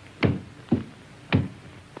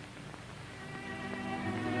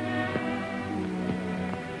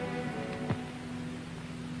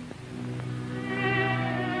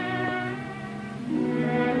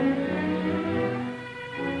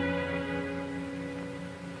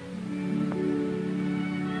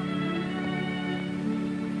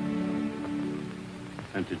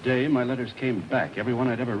 And today, my letters came back, every one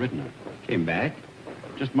I'd ever written her. Came back?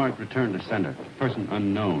 Just marked return to sender. Person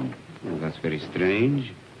unknown. Well, that's very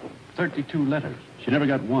strange. 32 letters. She never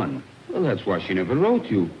got one. Well, that's why she never wrote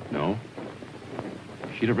you. No.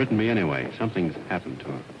 She'd have written me anyway. Something's happened to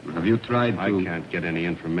her. Have you tried to... I can't get any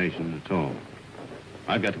information at all.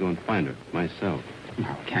 I've got to go and find her myself.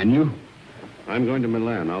 Now, can you? I'm going to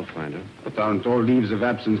Milan. I'll find her. But aren't all leaves of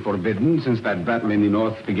absence forbidden since that battle in the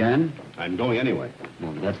north began? I'm going anyway.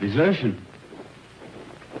 Well, that's desertion.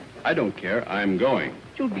 I don't care. I'm going.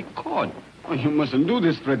 You'll be caught. Oh, you mustn't do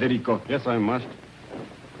this, Federico. Yes, I must.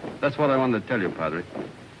 That's what I wanted to tell you, Padre.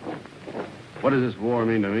 What does this war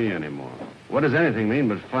mean to me anymore? What does anything mean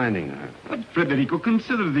but finding her? But, Federico,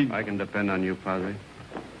 consider the... I can depend on you, Padre.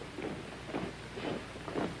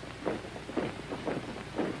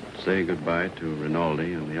 Say goodbye to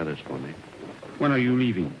Rinaldi and the others for me. When are you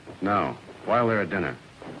leaving? Now, while they're at dinner.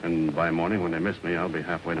 And by morning, when they miss me, I'll be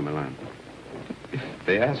halfway to Milan. If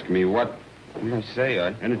they ask me what will I say,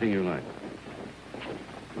 Anything you like.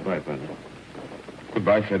 Goodbye, Padre.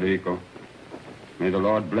 Goodbye, Federico. May the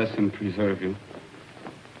Lord bless and preserve you.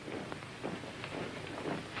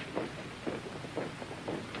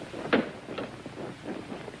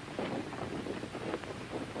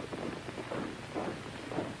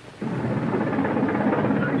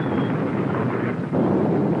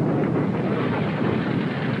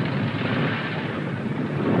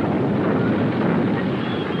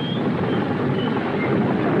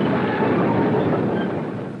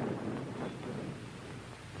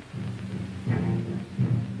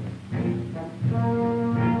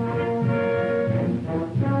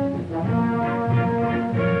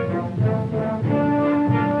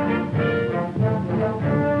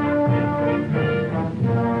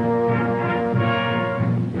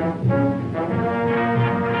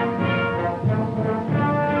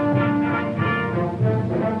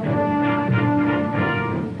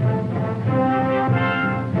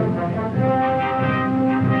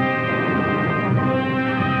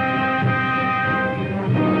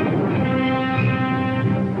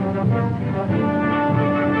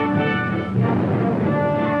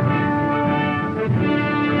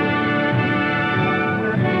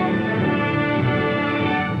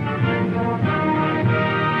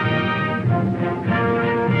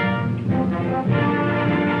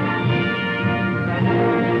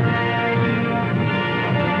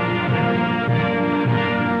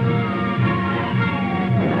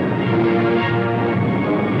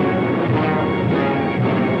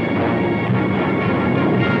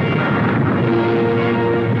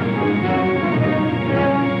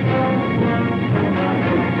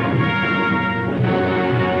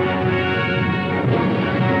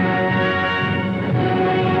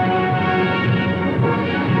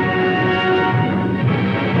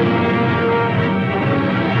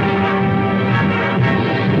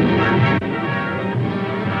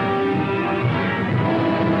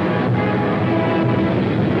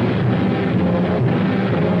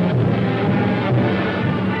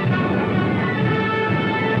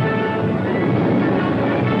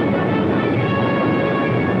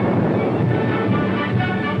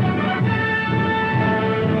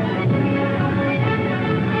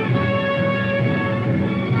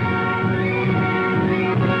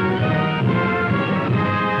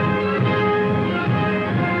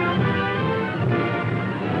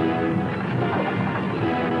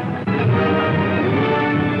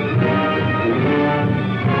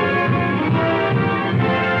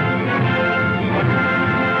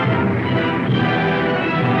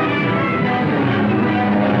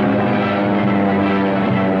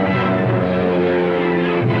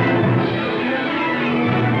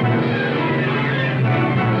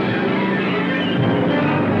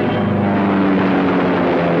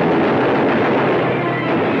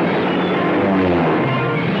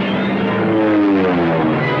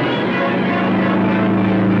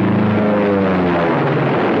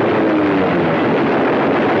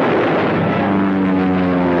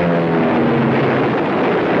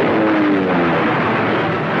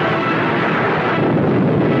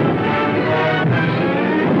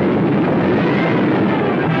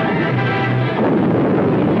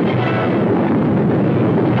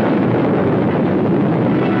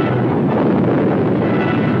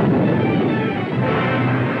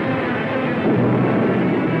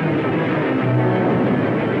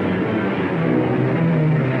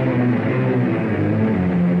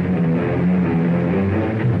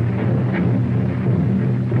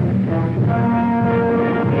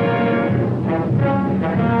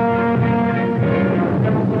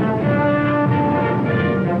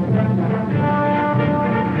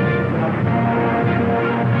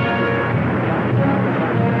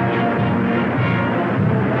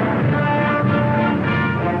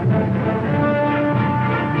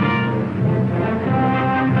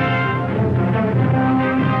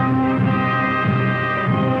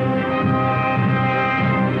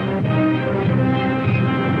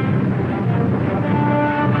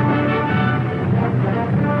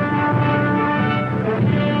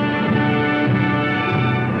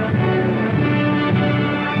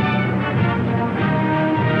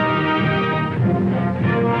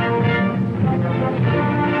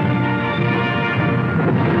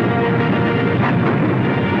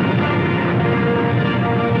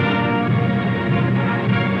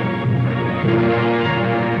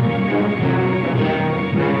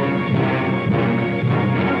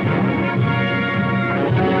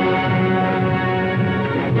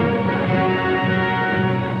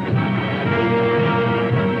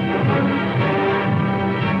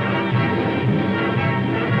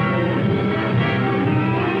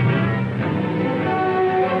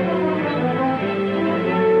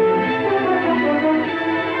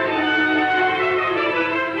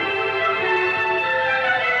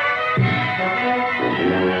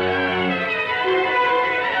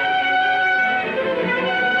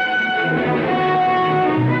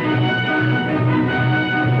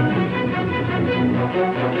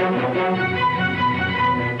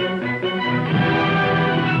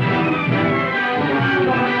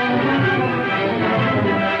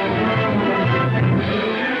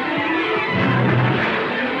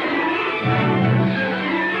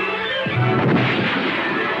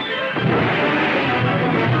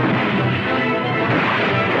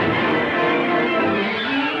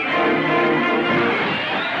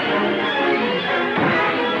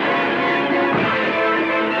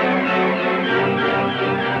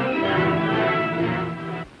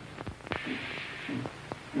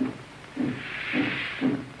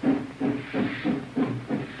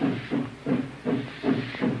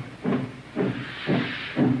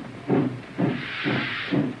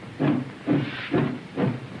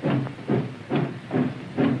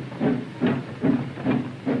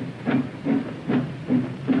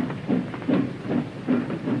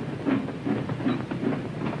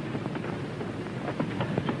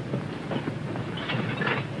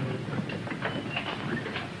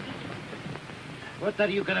 What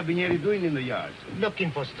are you carabinieri doing in the yards?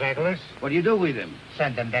 Looking for stragglers. What do you do with them?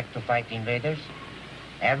 Send them back to fight invaders.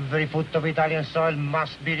 Every foot of Italian soil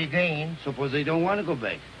must be regained. Suppose they don't want to go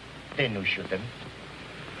back? Then you shoot them.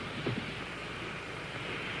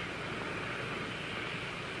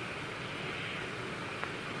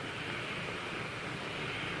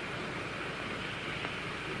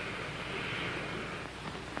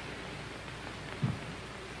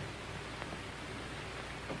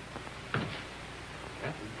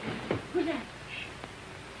 Who's that?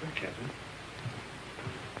 Where's Catherine?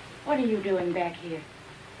 What are you doing back here?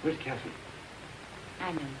 Where's Catherine?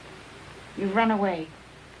 I know. You've run away.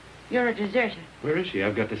 You're a deserter. Where is she?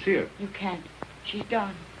 I've got to see her. You can't. She's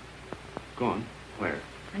gone. Gone? Where?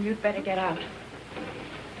 And you'd better get out.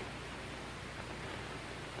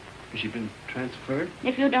 Has she been transferred?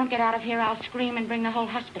 If you don't get out of here, I'll scream and bring the whole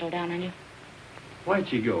hospital down on you. Why'd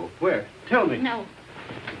she go? Where? Tell me. No.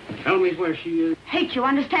 Tell me where she is. Hate you,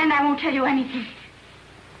 understand? I won't tell you anything.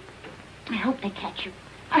 I hope they catch you.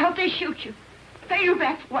 I hope they shoot you. Pay you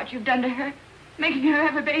back for what you've done to her. Making her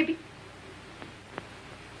have a baby.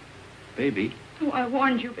 Baby? Oh, I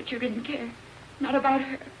warned you, but you didn't care. Not about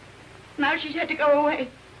her. Now she's had to go away.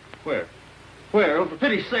 Where? Where? Oh, for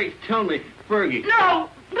pity's sake, tell me. Fergie. No!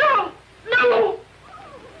 No! No!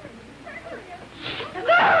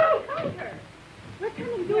 No! What can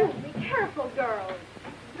you do? Be careful, girls.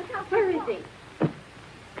 Look out, where is he?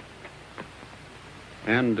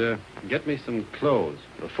 And get me some clothes,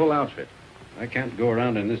 a full outfit. I can't go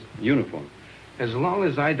around in this uniform. As long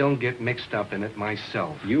as I don't get mixed up in it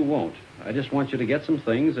myself. You won't. I just want you to get some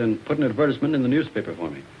things and put an advertisement in the newspaper for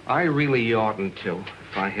me. I really oughtn't to,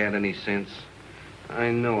 if I had any sense. I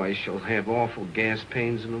know I shall have awful gas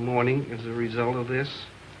pains in the morning as a result of this.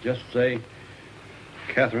 Just say,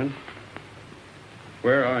 Catherine,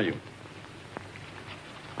 where are you?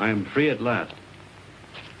 I am free at last.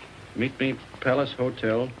 Meet me, Palace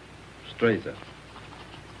Hotel, Streza.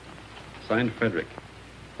 Signed, Frederick.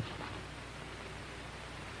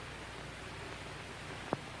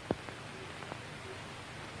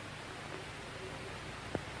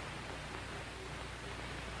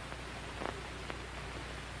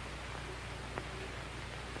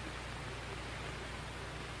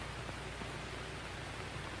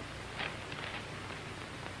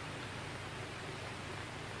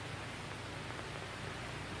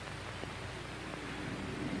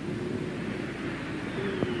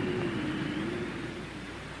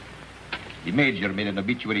 The major made an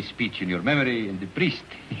obituary speech in your memory, and the priest,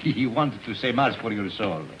 he wanted to say mass for your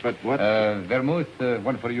soul. But what? Vermouth,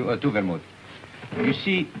 one for you, two vermouth. You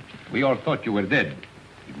see, we all thought you were dead.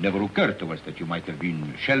 It never occurred to us that you might have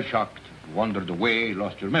been shell-shocked, wandered away,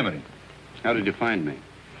 lost your memory. How did you find me?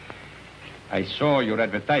 I saw your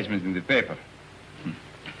advertisement in the paper.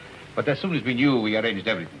 But as soon as we knew, we arranged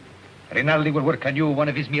everything. Rinaldi will work on you one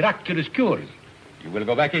of his miraculous cures. You will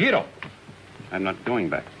go back a hero. I'm not going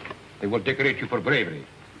back. They will decorate you for bravery.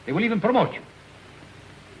 They will even promote you.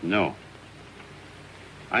 No.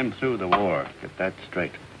 I'm through the war. Get that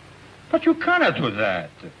straight. But you cannot do that.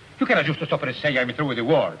 You cannot just stop and say I'm through with the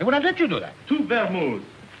war. They will not let you do that. Two vermouths.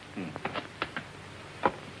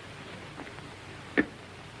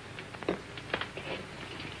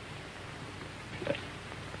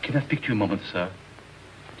 Can I speak to you a moment, sir?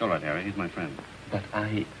 It's all right, Harry. He's my friend. But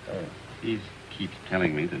He keeps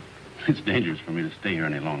telling me that it's dangerous for me to stay here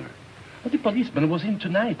any longer. The policeman was in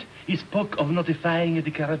tonight. He spoke of notifying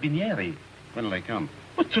the carabinieri. When will they come?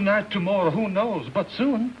 But tonight, tomorrow, who knows? But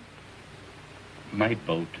soon. My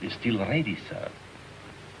boat is still ready, sir.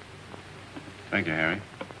 Thank you, Harry.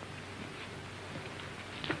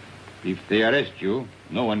 If they arrest you,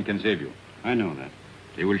 no one can save you. I know that.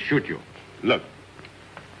 They will shoot you. Look,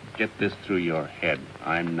 get this through your head.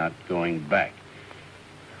 I'm not going back.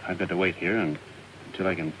 I've got to wait here until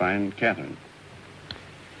I can find Catherine.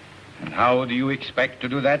 And how do you expect to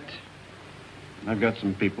do that? I've got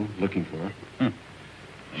some people looking for her.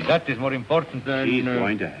 And that is more important than... She's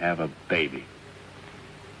going to have a baby.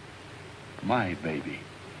 My baby.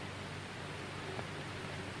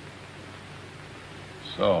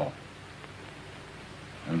 So.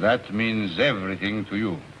 And that means everything to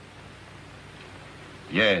you.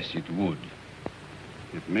 Yes, it would.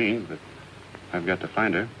 It means that I've got to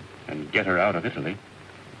find her and get her out of Italy.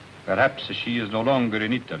 Perhaps she is no longer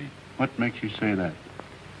in Italy. What makes you say that?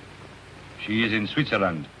 She is in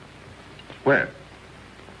Switzerland. Where?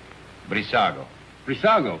 Brissago.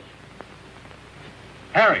 Brissago.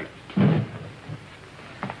 Harry.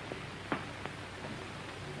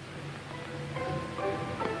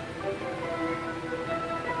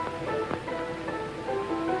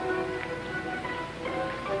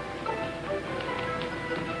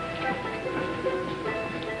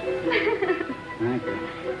 Thank you.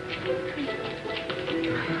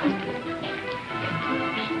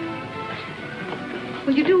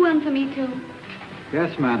 Will you do one for me, too?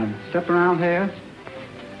 Yes, madam. Step around here.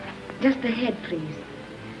 Just the head, please.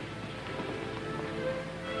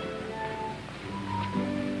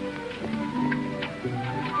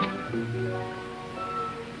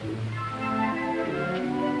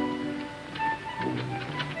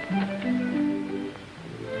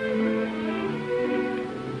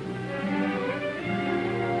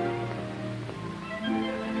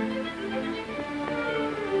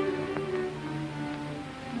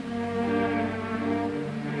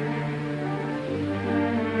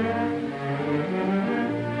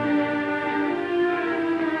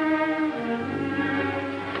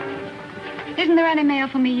 Isn't there any mail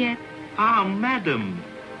for me yet? Ah, madam.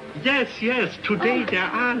 Yes, yes. Today there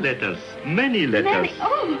are letters. Many letters. Many?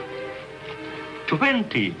 Oh,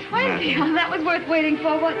 20. 20. madam. Oh, that was worth waiting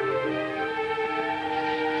for. What?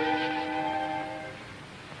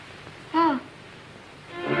 Oh.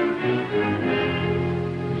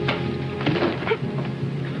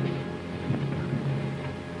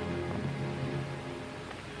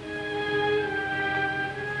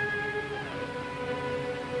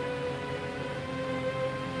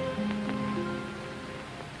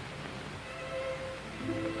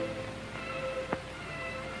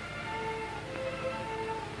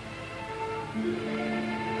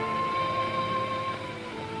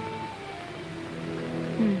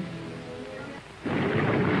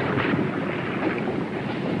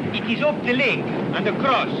 It is up the lake and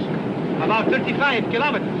across. About 35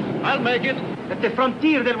 kilometers. I'll make it. At the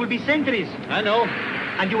frontier, there will be sentries. I know.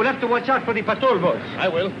 And you will have to watch out for the patrol boats. I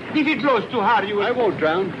will. If it blows too hard, you will... I won't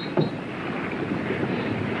drown.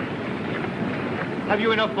 Have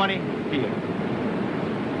you enough money? Here.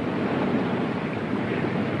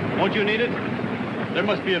 Won't you need it? There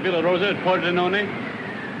must be a Villa Rosa at Pordenone.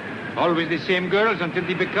 Always the same girls until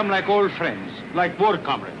they become like old friends, like war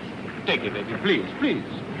comrades. Take it, baby, please, please.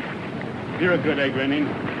 You're a good egg, Rennie.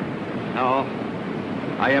 No,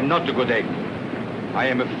 I am not a good egg. I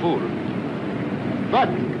am a fool. But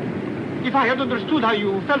if I had understood how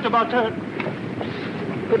you felt about her...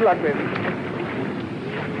 Good luck, baby.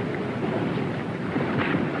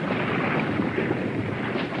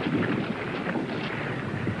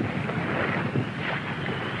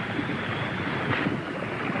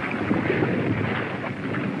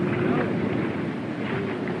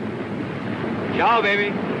 Ciao,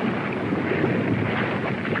 baby.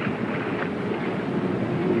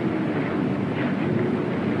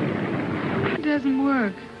 It doesn't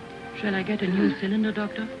work. Shall I get a new cylinder,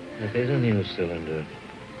 Doctor? It is a new cylinder.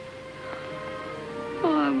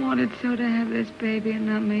 Oh, I wanted so to have this baby and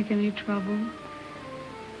not make any trouble.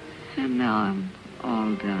 And now I'm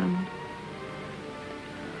all done.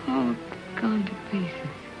 All gone to pieces.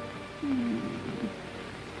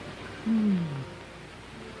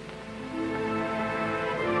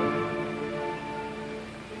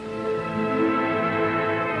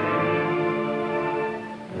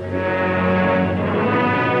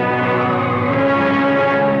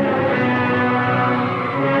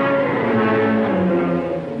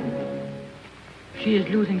 She is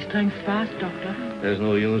losing strength fast, Doctor. There's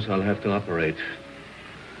no use. I'll have to operate.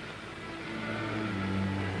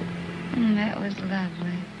 That was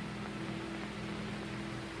lovely.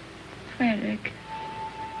 Frederick.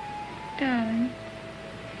 Darling.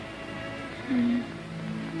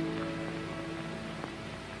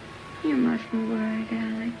 You mustn't worry,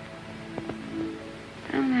 darling.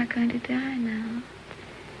 I'm not going to die now.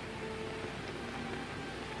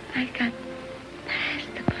 I got past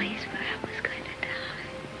the place where I was going to die.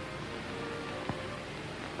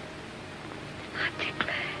 Aren't you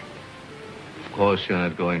glad? Of course you're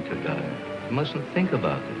not going to die. You mustn't think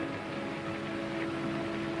about it.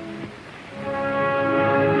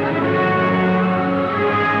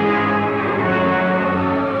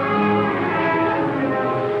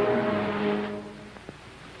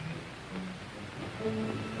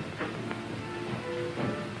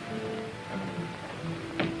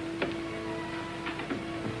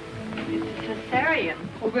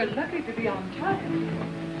 Oh, we're lucky to be on time.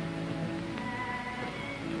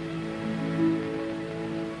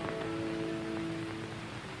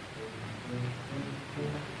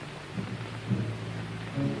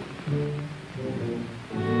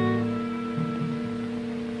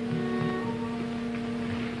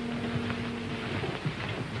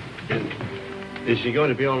 Is she going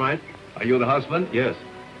to be all right? Are you the husband? Yes.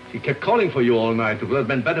 She kept calling for you all night. It would have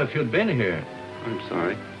been better if you'd been here. I'm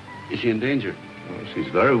sorry. Is she in danger? Oh, she's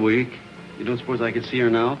very weak. You don't suppose I could see her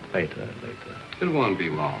now? Later. It won't be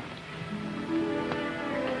long.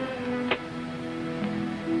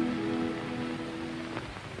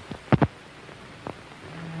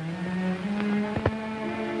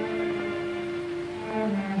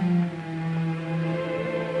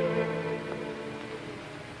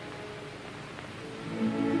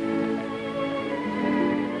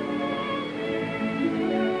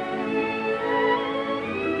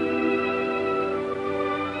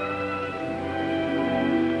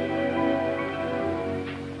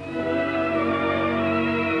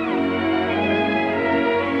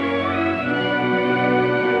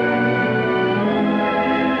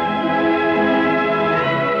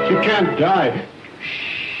 can't die.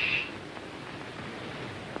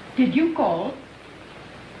 Did you call?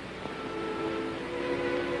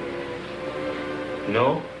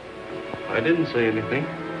 No, I didn't say anything.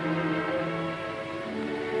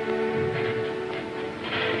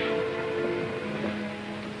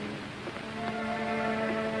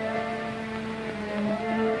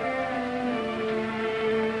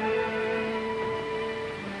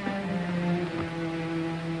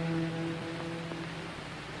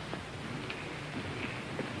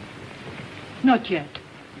 Not yet.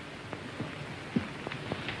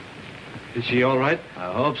 Is she all right?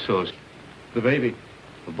 I hope so. The baby?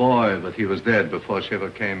 The boy, but he was dead before she ever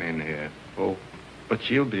came in here. Oh, but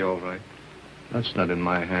she'll be all right. That's not in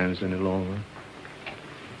my hands any longer.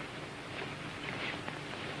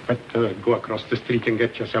 But go across the street and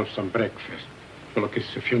get yourself some breakfast. Look,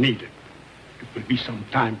 if you need it. It will be some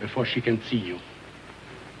time before she can see you.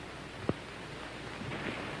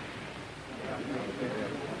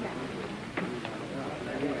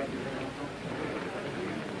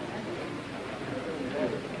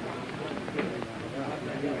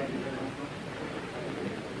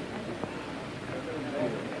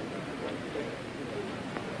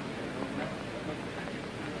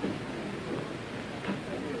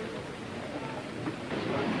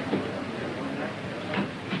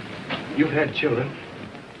 You've had children.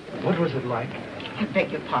 What was it like? I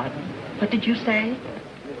beg your pardon. What did you say?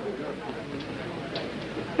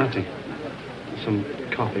 Nothing. Some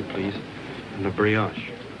coffee, please, and a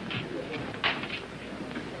brioche.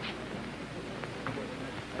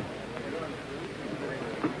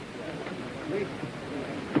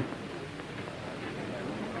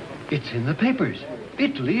 It's in the papers.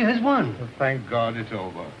 Italy has won. Thank God it's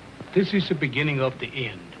over. This is the beginning of the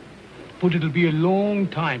end. But it'll be a long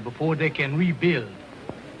time before they can rebuild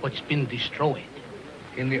what's been destroyed.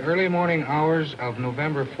 In the early morning hours of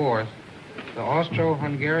November 4th, the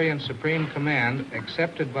Austro-Hungarian Supreme Command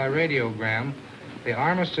accepted by radiogram the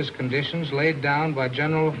armistice conditions laid down by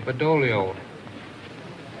General VidorJohn.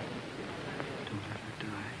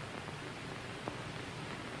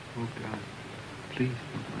 Oh, God, please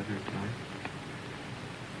don't let her die.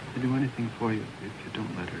 I'll do anything for you if you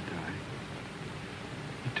don't let her die.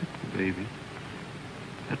 You took the baby.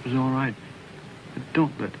 That was all right. But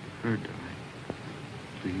don't let her die.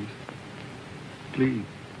 Please. Please.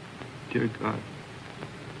 Dear God,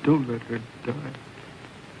 don't let her die.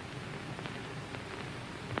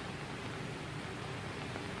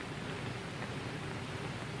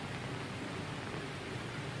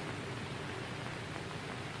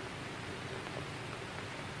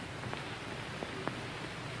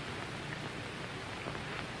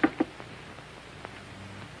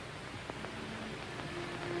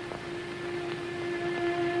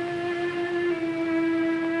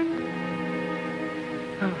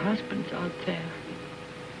 Her husband's out there.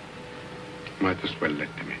 Might as well let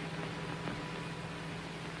him in.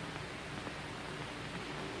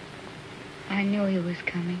 I knew he was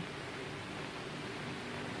coming.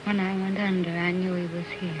 When I went under, I knew he was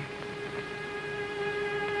here.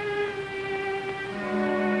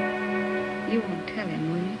 You won't tell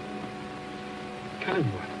him, will you? Tell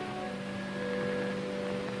him what?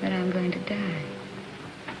 That I'm going to die.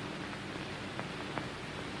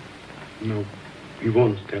 No, we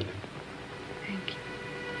won't tell him. Thank you.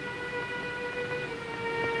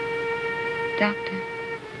 Doctor,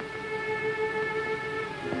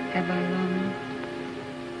 have I long?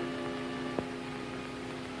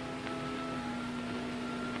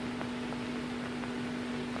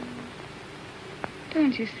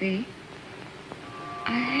 Don't you see?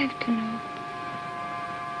 I have to know.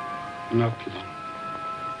 Not long.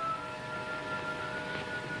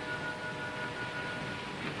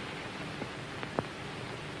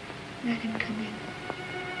 Let him come in.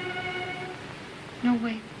 No,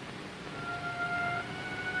 wait.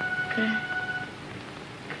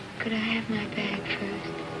 Could I have my bag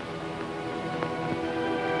first?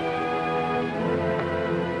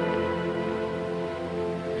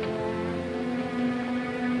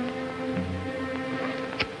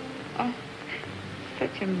 Oh,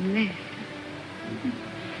 such a mess.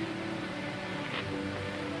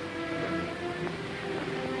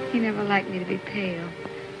 He never liked me to be pale.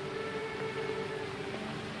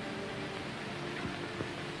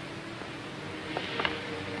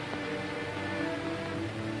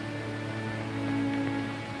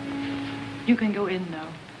 You can go in now.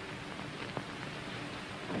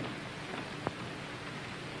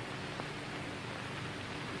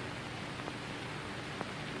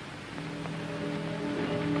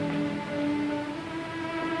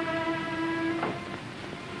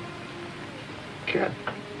 Cat.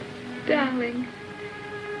 Darling.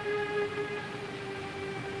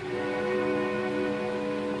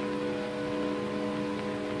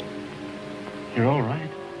 You're all right?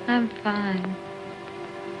 I'm fine.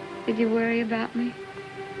 Did you worry about me?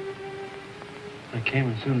 I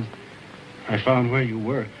came as soon as I found where you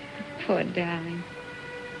were. Poor darling.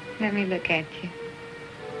 Let me look at you.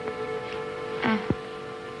 Oh.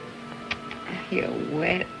 You're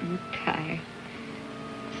wet and tired.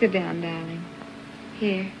 Sit down, darling.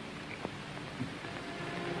 Here.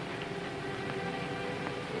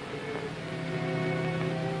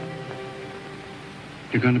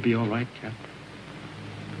 You're going to be all right, Kat?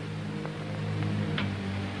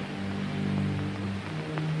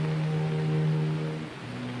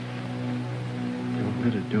 You want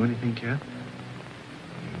me to do anything, Kat?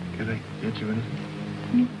 Can I get you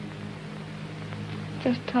anything?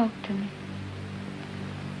 Just talk to me.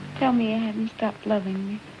 Tell me you haven't stopped loving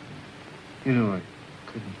me. You know, I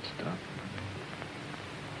couldn't stop.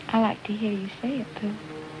 I like to hear you say it, too.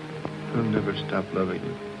 I'll never stop loving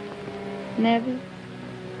you. Never?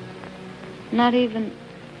 Not even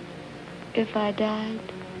if I died?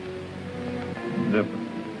 Never.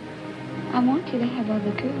 I want you to have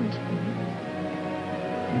other girls for me.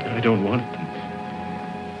 I don't want them.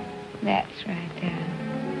 That's right, darling.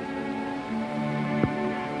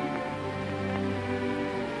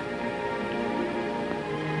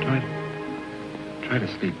 Try to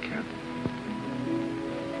sleep, Kat.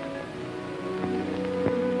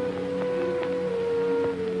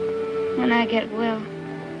 When I get well,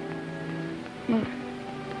 we'll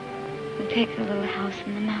take a little house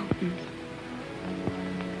in the mountains.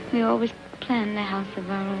 We always planned a house of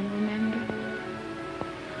our own, remember?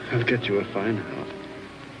 I'll get you a fine house.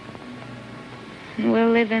 And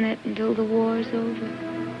we'll live in it until the war's over.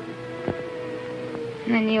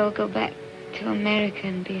 And then you'll go back to America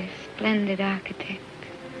and be a splendid architect.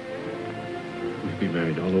 We'll be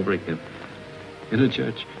married all over again. In a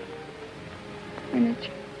church. In a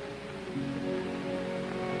church.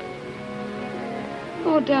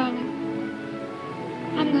 Oh, darling.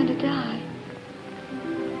 I'm going to die.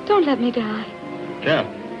 Don't let me die. Kat.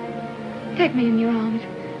 Take me in your arms.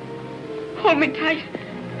 Hold me tight.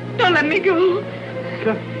 Don't let me go.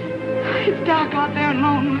 Kat. It's dark out there and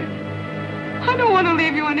lonely. I don't want to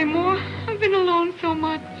leave you anymore. I've been alone so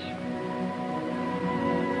much.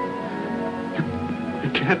 You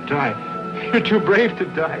can't die. You're too brave to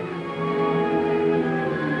die.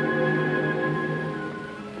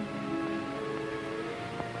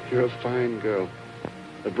 You're a fine girl.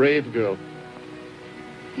 A brave girl.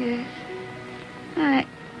 Yes. I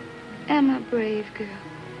am a brave girl.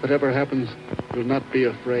 Whatever happens, you'll not be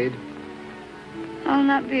afraid. I'll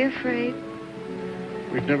not be afraid.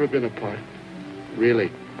 We've never been apart.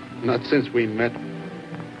 Really. Not since we met.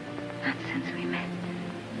 Not since we met.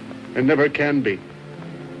 And never can be.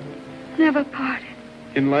 Never parted.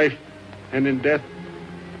 In life and in death.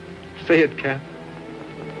 Say it, Kat.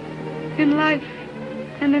 In life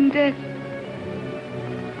and in death,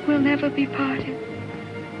 we'll never be parted.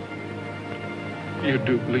 You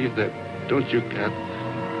do believe that, don't you, Kat?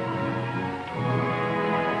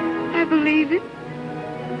 I believe it.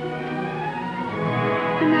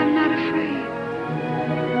 And I'm not afraid.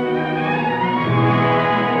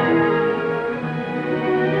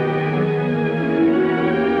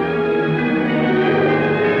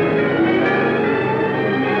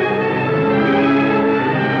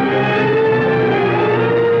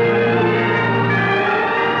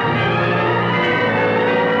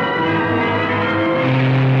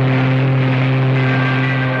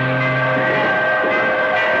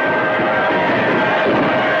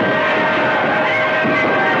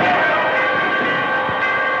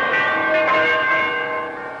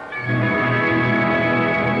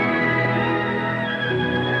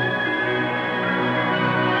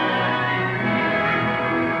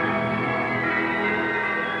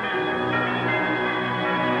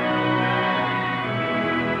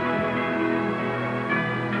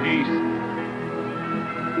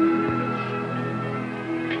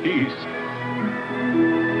 Peace.